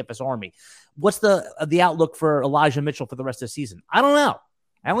questions at DFS Army? What's the outlook for Elijah Mitchell for the rest of the season? I don't know.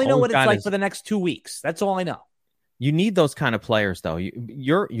 I only know what it's like for the next 2 weeks. That's all I know. You need those kind of players, though.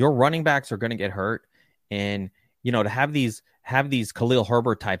 Your running backs are going to get hurt, and to have these Khalil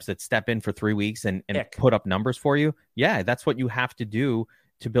Herbert types that step in for 3 weeks and put up numbers for you. Yeah, that's what you have to do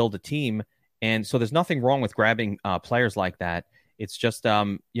to build a team. And so there's nothing wrong with grabbing players like that. It's just, be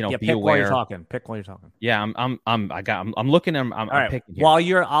aware. Pick while you're talking. Yeah, I'm looking. I'm picking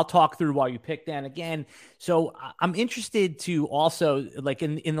here. I'll talk through while you pick Dan again. So I'm interested to also, like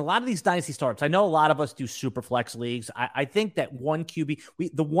in a lot of these dynasty startups, I know a lot of us do Superflex leagues. I think that one QB,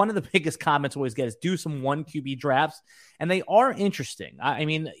 one of the biggest comments we always get is do some 1 QB drafts, and they are interesting. I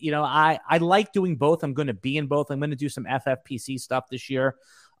mean, I like doing both. I'm going to be in both. I'm going to do some FFPC stuff this year.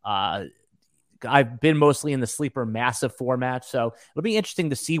 I've been mostly in the sleeper massive format, so it'll be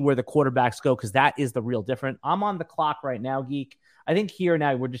interesting to see where the quarterbacks go, because that is the real difference. I'm on the clock right now, Geek. I think here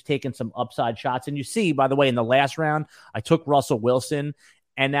now we're just taking some upside shots. And you see, by the way, in the last round, I took Russell Wilson,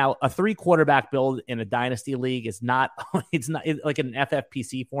 And now a 3 quarterback build in a dynasty league is not, it's like an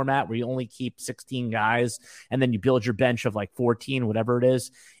FFPC format where you only keep 16 guys and then you build your bench of like 14, whatever it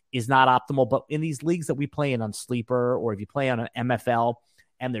is not optimal. But in these leagues that we play in on Sleeper, or if you play on an MFL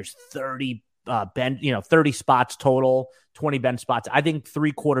and there's 30 30 spots total, 20 bench spots, I think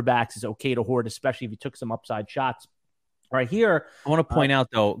 3 quarterbacks is okay to hoard, especially if you took some upside shots. Right here, I want to point out,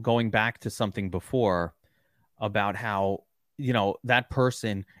 though, going back to something before about how, that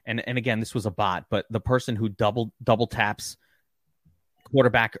person, and again, this was a bot, but the person who double taps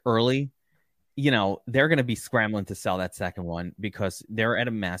quarterback early, they're going to be scrambling to sell that second one because they're at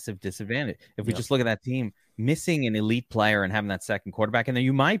a massive disadvantage. If we just look at that team, missing an elite player and having that second quarterback, and then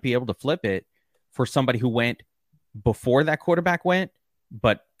you might be able to flip it for somebody who went before that quarterback went,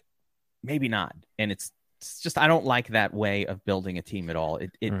 but maybe not. And it's just, I don't like that way of building a team at all.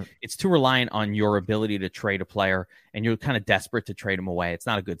 It's too reliant on your ability to trade a player, and you're kind of desperate to trade him away. It's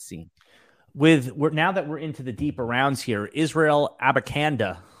not a good scene. Now that we're into the deeper rounds here, Israel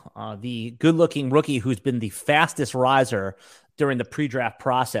Abakanda, the good-looking rookie who's been the fastest riser during the pre-draft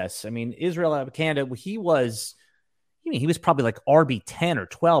process. I mean, Israel Abakanda, he was probably like RB 10 or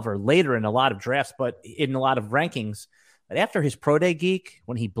 12 or later in a lot of drafts, but in a lot of rankings. But after his Pro Day geek,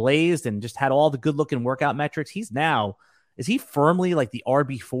 when he blazed and just had all the good-looking workout metrics, is he firmly like the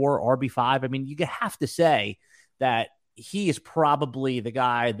RB4, RB5? I mean, you have to say that he is probably the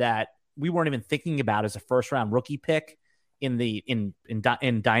guy that we weren't even thinking about as a first-round rookie pick in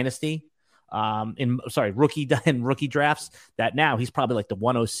Dynasty. Rookie drafts, that now he's probably like the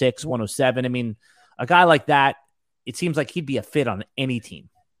 106, 107. I mean, a guy like that, it seems like he'd be a fit on any team.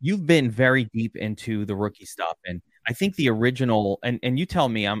 You've been very deep into the rookie stuff, and I think the original, and you tell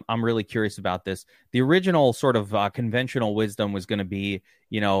me, I'm really curious about this. The original sort of conventional wisdom was going to be,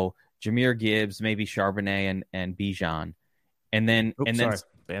 Jahmyr Gibbs, maybe Charbonnet and Bijan, and then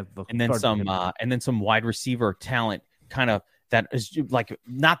some wide receiver talent, kind of that is like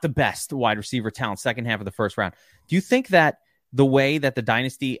not the best wide receiver talent, second half of the first round. Do you think that the way that the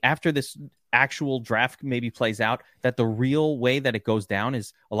dynasty after this actual draft maybe plays out, that the real way that it goes down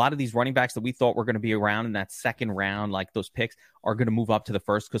is a lot of these running backs that we thought were going to be around in that second round, like those picks, are going to move up to the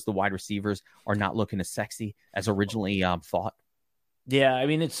first because the wide receivers are not looking as sexy as originally thought? Yeah, I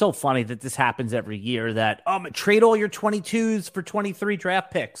mean, it's so funny that this happens every year, that, trade all your 22s for 23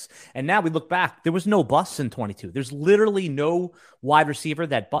 draft picks. And now we look back, there was no busts in 22. There's literally no wide receiver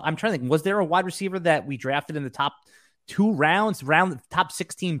I'm trying to think, was there a wide receiver that we drafted in the top 2 rounds, top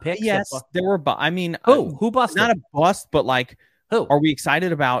 16 picks? Yes, there were. I mean, who busted? Not a bust, but like, who? Are we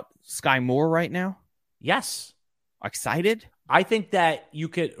excited about Sky Moore right now? Yes. Excited? I think that you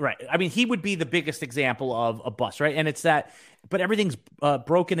could, right. I mean, he would be the biggest example of a bust, right? And it's that, but everything's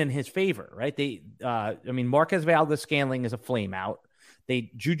broken in his favor, right? Marquez Valdez-Scantling is a flame out.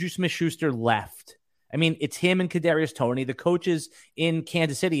 Juju Smith-Schuster left. I mean, it's him and Kadarius Toney. The coaches in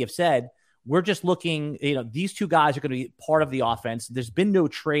Kansas City have said, we're just looking, these 2 guys are going to be part of the offense. There's been no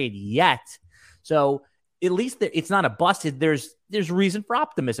trade yet. So at least it's not a bust. There's reason for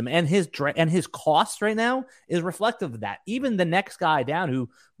optimism, and his cost right now is reflective of that. Even the next guy down, who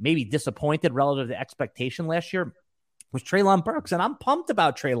maybe disappointed relative to expectation last year, was Treylon Burks, and I'm pumped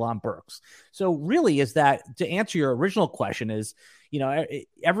about Treylon Burks. So really, is that, to answer your original question, is,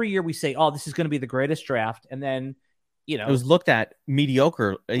 every year we say, this is going to be the greatest draft, and then it was looked at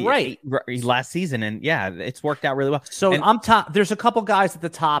mediocre right last season, and it's worked out really well. So I'm top. There's a couple guys at the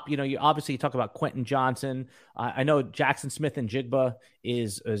top. You obviously talk about Quentin Johnson. I know Jackson Smith and Jigba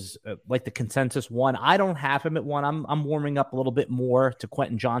is like the consensus one. I don't have him at 1. I'm warming up a little bit more to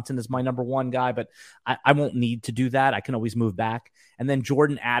Quentin Johnson as my number 1 guy, but I won't need to do that. I can always move back. And then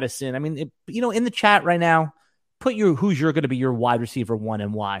Jordan Addison. I mean, in the chat right now, put who's going to be your wide receiver 1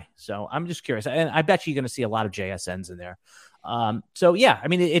 and why. So I'm just curious. And I bet you're going to see a lot of JSNs in there. So yeah, I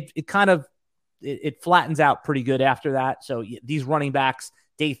mean, it kind of, it flattens out pretty good after that. So these running backs,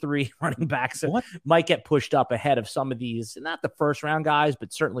 day 3 running backs might get pushed up ahead of some of these, not the first round guys,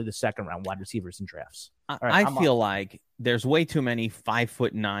 but certainly the second round wide receivers in drafts. I feel like there's way too many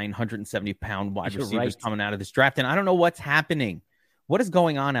 5'9", 170-pound wide receivers coming out of this draft. And I don't know what's happening. What is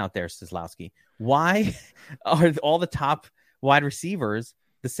going on out there, Staslowski? Why are all the top wide receivers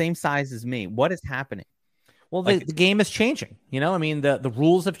the same size as me? What is happening? Well, the game is changing. I mean, the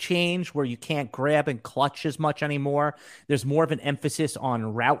rules have changed where you can't grab and clutch as much anymore. There's more of an emphasis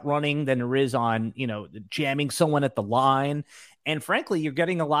on route running than there is on, jamming someone at the line. And frankly, you're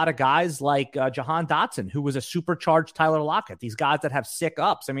getting a lot of guys like Jahan Dotson, who was a supercharged Tyler Lockett. These guys that have sick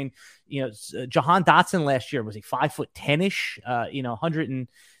ups. I mean, Jahan Dotson last year, was he 5'10"-ish,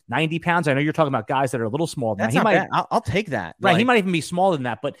 190 pounds? I know you're talking about guys that are a little smaller than That's that. not bad. I'll take that. Right. He might even be smaller than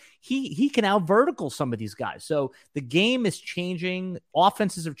that, but he can out vertical some of these guys. So the game is changing.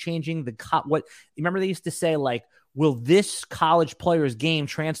 Offenses are changing. Remember they used to say, like, will this college player's game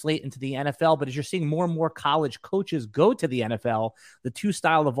translate into the NFL? But as you're seeing more and more college coaches go to the NFL, the two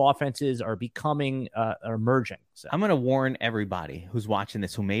style of offenses are becoming are merging. So I'm going to warn everybody who's watching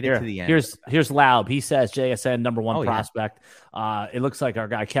this, who made it to the end. Here's Laub. He says JSN #1 prospect. Yeah. It looks like our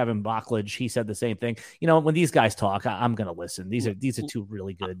guy Kevin Bachledge. He said the same thing. When these guys talk, I'm going to listen. These are two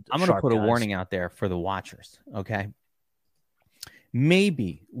really good. I'm going to put a warning out there for the watchers. Okay,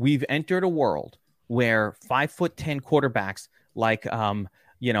 maybe we've entered a world where 5'10" quarterbacks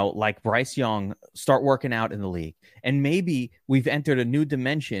like Bryce Young start working out in the league. And maybe we've entered a new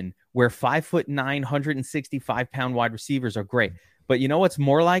dimension where 5'9", 165-pound wide receivers are great. But you know what's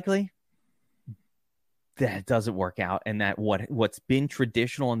more likely? That it doesn't work out, and that what's been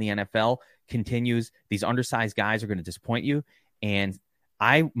traditional in the NFL continues. These undersized guys are going to disappoint you. And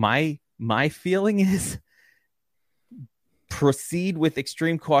my feeling is, proceed with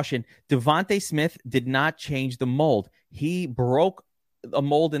extreme caution. Devontae Smith did not change the mold. He broke a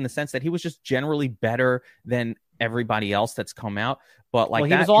mold in the sense that he was just generally better than everybody else that's come out. But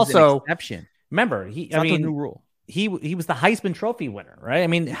he was also an exception. Remember, the new rule. He was the Heisman Trophy winner, right? I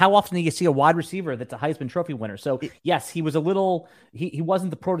mean, how often do you see a wide receiver that's a Heisman Trophy winner? So yes, he was he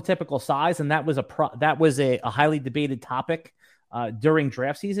wasn't the prototypical size, and that was a highly debated topic during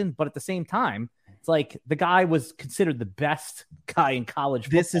draft season. But at the same time, it's like the guy was considered the best guy in college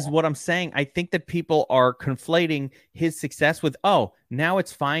football. This is what I'm saying. I think that people are conflating his success with, now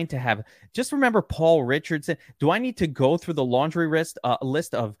it's fine to have. Just remember Paul Richardson. Do I need to go through the laundry list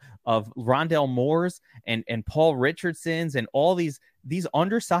of Rondell Moores and Paul Richardsons and all these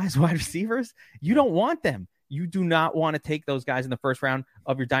undersized wide receivers? You don't want them. You do not want to take those guys in the first round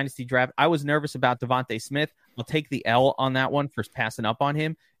of your dynasty draft. I was nervous about Devontae Smith. I'll take the L on that one for passing up on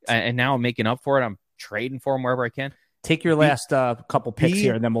him. And now I'm making up for it. I'm trading for him wherever I can. Take your last couple picks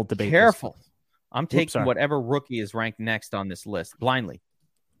here, and then we'll debate. Careful. I'm taking whatever rookie is ranked next on this list blindly.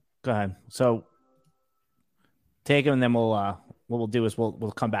 Go ahead. So take him, and then what we'll do is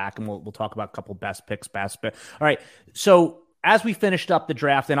we'll come back and we'll talk about a couple best picks. All right. So as we finished up the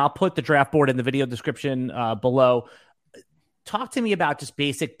draft, and I'll put the draft board in the video description below. Talk to me about just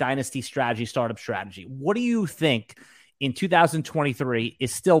basic dynasty strategy, startup strategy. What do you think in 2023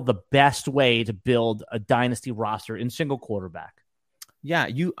 is still the best way to build a dynasty roster in single quarterback? Yeah,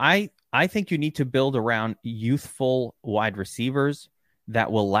 I think you need to build around youthful wide receivers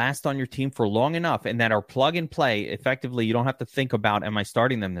that will last on your team for long enough and that are plug and play. Effectively, you don't have to think about, am I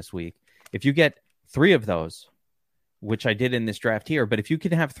starting them this week? If you get 3 of those, which I did in this draft here, but if you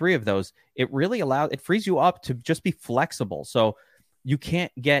can have 3 of those, it frees you up to just be flexible. So you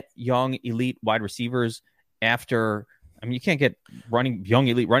can't get young elite wide receivers after. I mean, you can't get young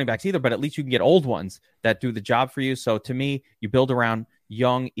elite running backs either, but at least you can get old ones that do the job for you. So to me, you build around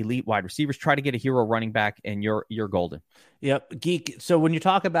young elite wide receivers, try to get a hero running back, and you're golden. Yep. Geek. So when you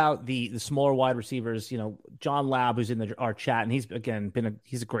talk about the smaller wide receivers, John Laub, who's in our chat, and he's again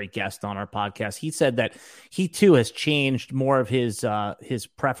he's a great guest on our podcast. He said that he too has changed more of his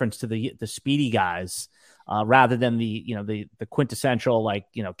preference to the speedy guys. Rather than the quintessential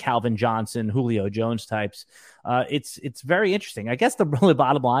Calvin Johnson, Julio Jones types. It's very interesting. I guess the really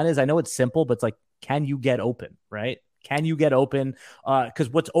bottom line is, I know it's simple, but it's like, can you get open, right? Can you get open? Because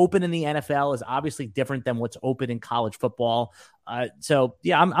what's open in the NFL is obviously different than what's open in college football. So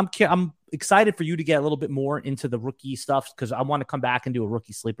yeah, I'm excited for you to get a little bit more into the rookie stuff, because I want to come back and do a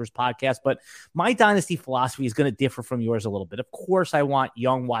rookie sleepers podcast. But my dynasty philosophy is going to differ from yours a little bit. Of course, I want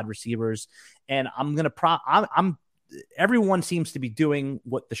young wide receivers, and I'm going to everyone seems to be doing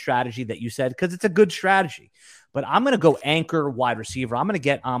what the strategy that you said, because it's a good strategy. But I'm going to go anchor wide receiver. I'm going to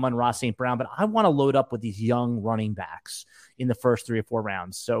get Amon-Ra St. Brown, but I want to load up with these young running backs in the first 3 or 4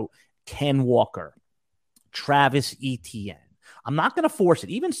 rounds. So Ken Walker, Travis Etienne. I'm not going to force it.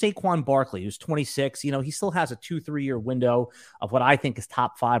 Even Saquon Barkley, who's 26, he still has a 2-3 year window of what I think is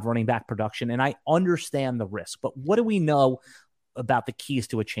top 5 running back production. And I understand the risk, but what do we know about the keys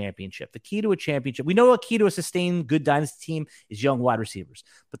to a championship? The key to a championship, we know a key to a sustained good dynasty team is young wide receivers,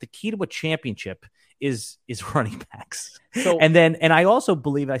 but the key to a championship is running backs. So, and I also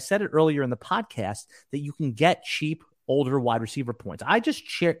believe, I said it earlier in the podcast, that you can get cheap older wide receiver points. I just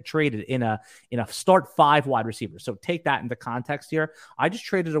traded in a start 5 wide receiver. So take that into context here. I just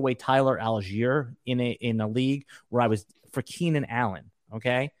traded away Tyler Algier in a league where I was for Keenan Allen.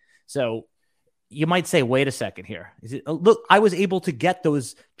 Okay. So you might say, wait a second here. Look, I was able to get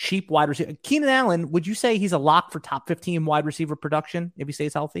those cheap wide receivers. Keenan Allen, would you say he's a lock for top 15 wide receiver production if he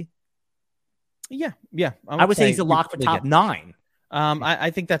stays healthy? Yeah. I would say he's a lock for top 9.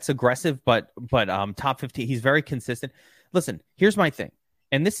 I think that's aggressive, but top 15, he's very consistent. Listen, here's my thing,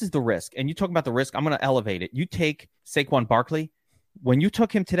 and this is the risk. And you talk about the risk, I'm going to elevate it. You take Saquon Barkley. When you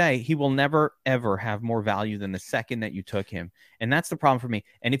took him today, he will never, ever have more value than the second that you took him. And that's the problem for me.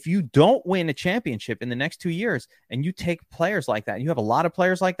 And if you don't win a championship in the next 2 years and you take players like that, and you have a lot of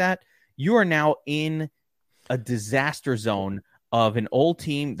players like that, you are now in a disaster zone of an old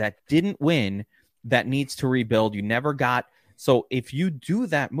team that didn't win, that needs to rebuild. You never got. So if you do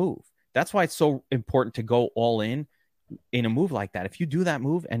that move, that's why it's so important to go all in a move like that. If you do that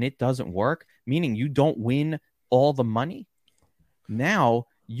move and it doesn't work, meaning you don't win all the money, now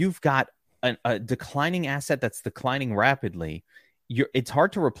you've got a declining asset that's declining rapidly. It's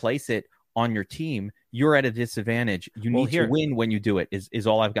hard to replace it on your team. You're at a disadvantage. You need to win when you do it is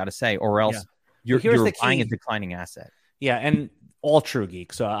all I've got to say, or else you're buying a declining asset. Yeah, and all true,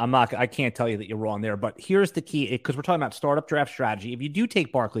 Geek. So I can't tell you that you're wrong there, but here's the key, because we're talking about startup draft strategy. If you do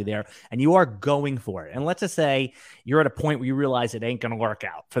take Barkley there and you are going for it, and let's just say you're at a point where you realize it ain't going to work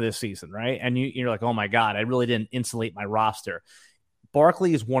out for this season, right? And you're like, oh my God, I really didn't insulate my roster.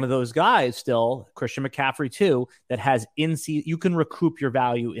 Barkley is one of those guys still, Christian McCaffrey too, that has in-season. You can recoup your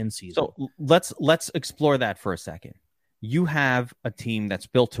value in season. So let's explore that for a second. You have a team that's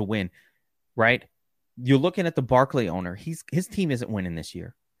built to win, right? You're looking at the Barkley owner. His team isn't winning this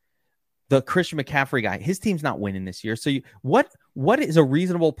year. The Christian McCaffrey guy, his team's not winning this year. So what is a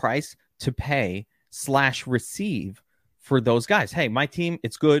reasonable price to pay / receive for those guys? Hey, my team,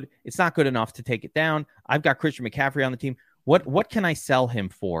 it's good. It's not good enough to take it down. I've got Christian McCaffrey on the team. What can I sell him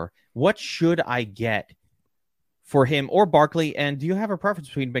for? What should I get for him or Barkley? And do you have a preference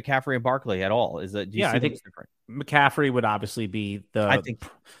between McCaffrey and Barkley at all? I think it's different. McCaffrey would obviously be the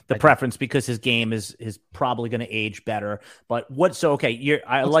preference because his game is probably going to age better. But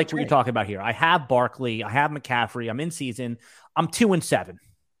I like what you're talking about here. I have Barkley, I have McCaffrey. I'm in season. I'm 2-7.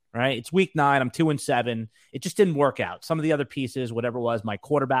 Right? It's week 9. I'm 2-7. It just didn't work out. Some of the other pieces, whatever it was, my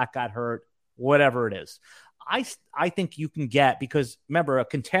quarterback got hurt, whatever it is. I think you can get, because remember, a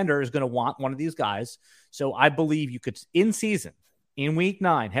contender is going to want one of these guys. So I believe you could, in season, in week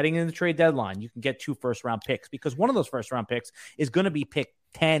 9, heading into the trade deadline, you can get 2 first-round picks, because one of those first-round picks is going to be pick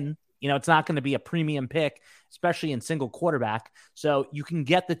 10. It's not going to be a premium pick, especially in single quarterback. So you can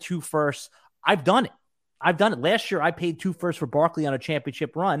get the 2 firsts. I've done it. Last year, I paid 2 firsts for Barkley on a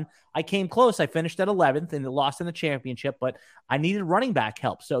championship run. I came close. I finished at 11th and lost in the championship, but I needed running back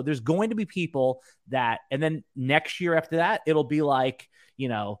help. So there's going to be people that, and then next year after that, it'll be like,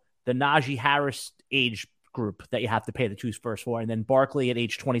 the Najee Harris age group that you have to pay the 2 firsts for. And then Barkley at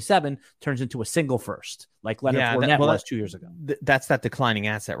age 27 turns into a single first, like Leonard Fournette was 2 years ago. That's that declining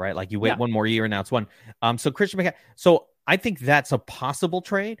asset, right? Like you wait one more year and now it's one. So Christian McCaffrey. So I think that's a possible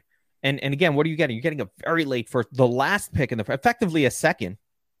trade. And again, what are you getting? You're getting a very late first, the last pick effectively a second,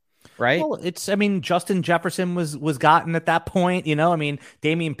 right? Well, Justin Jefferson was gotten at that point.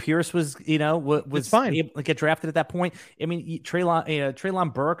 Damian Pierce was fine. able to get drafted at that point.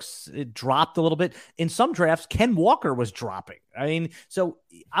 Treylon Burks, it dropped a little bit in some drafts. Ken Walker was dropping. So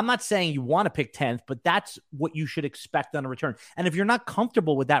I'm not saying you want to pick 10th, but that's what you should expect on a return. And if you're not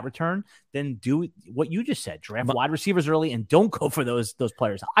comfortable with that return, then do what you just said: draft wide receivers early and don't go for those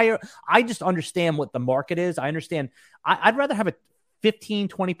players. I just understand what the market is. I understand. I'd rather have a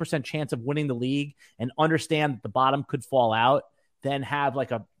 15-20% chance of winning the league and understand that the bottom could fall out than have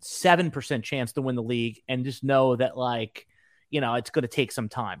like a 7% chance to win the league and just know that it's going to take some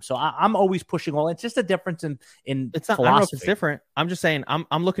time. So I'm always pushing all. It's just a difference in it's not, philosophy. I don't know if it's different. I'm just saying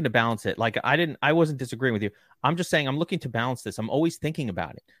I'm looking to balance it. Like I wasn't disagreeing with you. I'm just saying I'm looking to balance this. I'm always thinking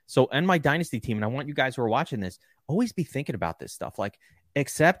about it. So, and my dynasty team, and I want you guys who are watching this, always be thinking about this stuff. Like,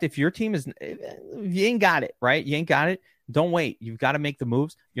 except if your team you ain't got it, right? You ain't got it. Don't wait. You've got to make the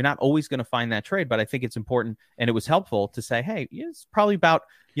moves. You're not always going to find that trade, but I think it's important. And it was helpful to say, hey, it's probably about,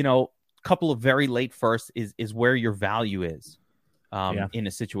 a couple of very late firsts is where your value is in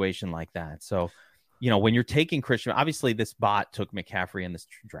a situation like that. So, when you're taking Christian, obviously this bot took McCaffrey in this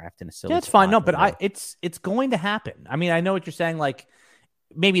draft in a silly. That's fine. No, but it's going to happen. I know what you're saying. Like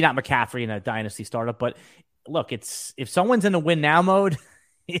maybe not McCaffrey in a dynasty startup, but look, if someone's in a win now mode,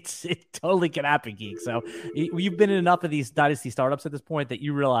 It totally can happen, Geek. So you've been in enough of these dynasty startups at this point that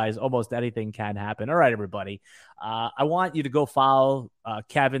you realize almost anything can happen. All right, everybody. I want you to go follow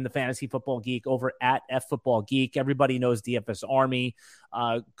Kevin, the Fantasy Football Geek, over at FFootballGeek. Everybody knows DFS Army.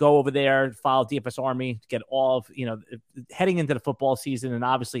 Go over there, follow DFS Army to get all of, heading into the football season and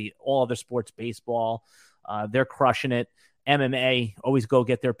obviously all other sports, baseball. They're crushing it. MMA, always go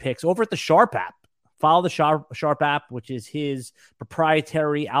get their picks over at the Sharp app. Follow the Sharp app, which is his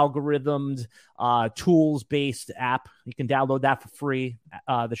proprietary algorithms, tools-based app. You can download that for free.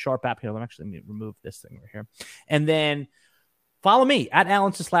 The Sharp app here. Let me remove this thing right here. And then follow me at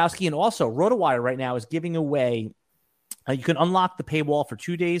Alan Seslowski. And also, RotoWire right now is giving away. You can unlock the paywall for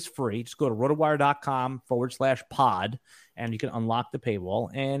 2 days free. Just go to rotowire.com/pod, and you can unlock the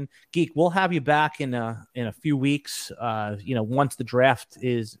paywall. And Geek, we'll have you back in a few weeks. Once the draft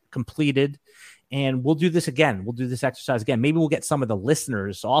is completed. And we'll do this again. We'll do this exercise again. Maybe we'll get some of the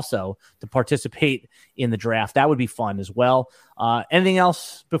listeners also to participate in the draft. That would be fun as well. Anything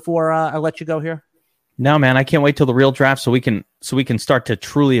else before I let you go here? No, man. I can't wait till the real draft so we can start to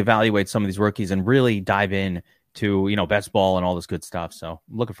truly evaluate some of these rookies and really dive in to best ball and all this good stuff. So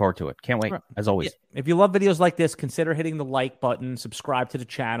I'm looking forward to it. Can't wait, as always. If you love videos like this, consider hitting the like button, subscribe to the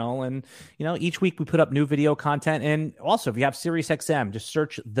channel, and each week we put up new video content. And also, if you have SiriusXM, just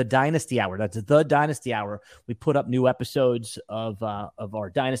search The Dynasty Hour. That's The Dynasty Hour. We put up new episodes of our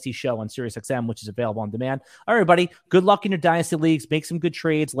Dynasty show on SiriusXM, which is available on demand. All right, everybody, good luck in your Dynasty leagues. Make some good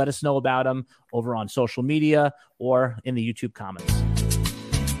trades. Let us know about them over on social media or in the YouTube comments.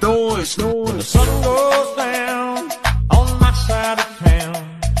 When the sun goes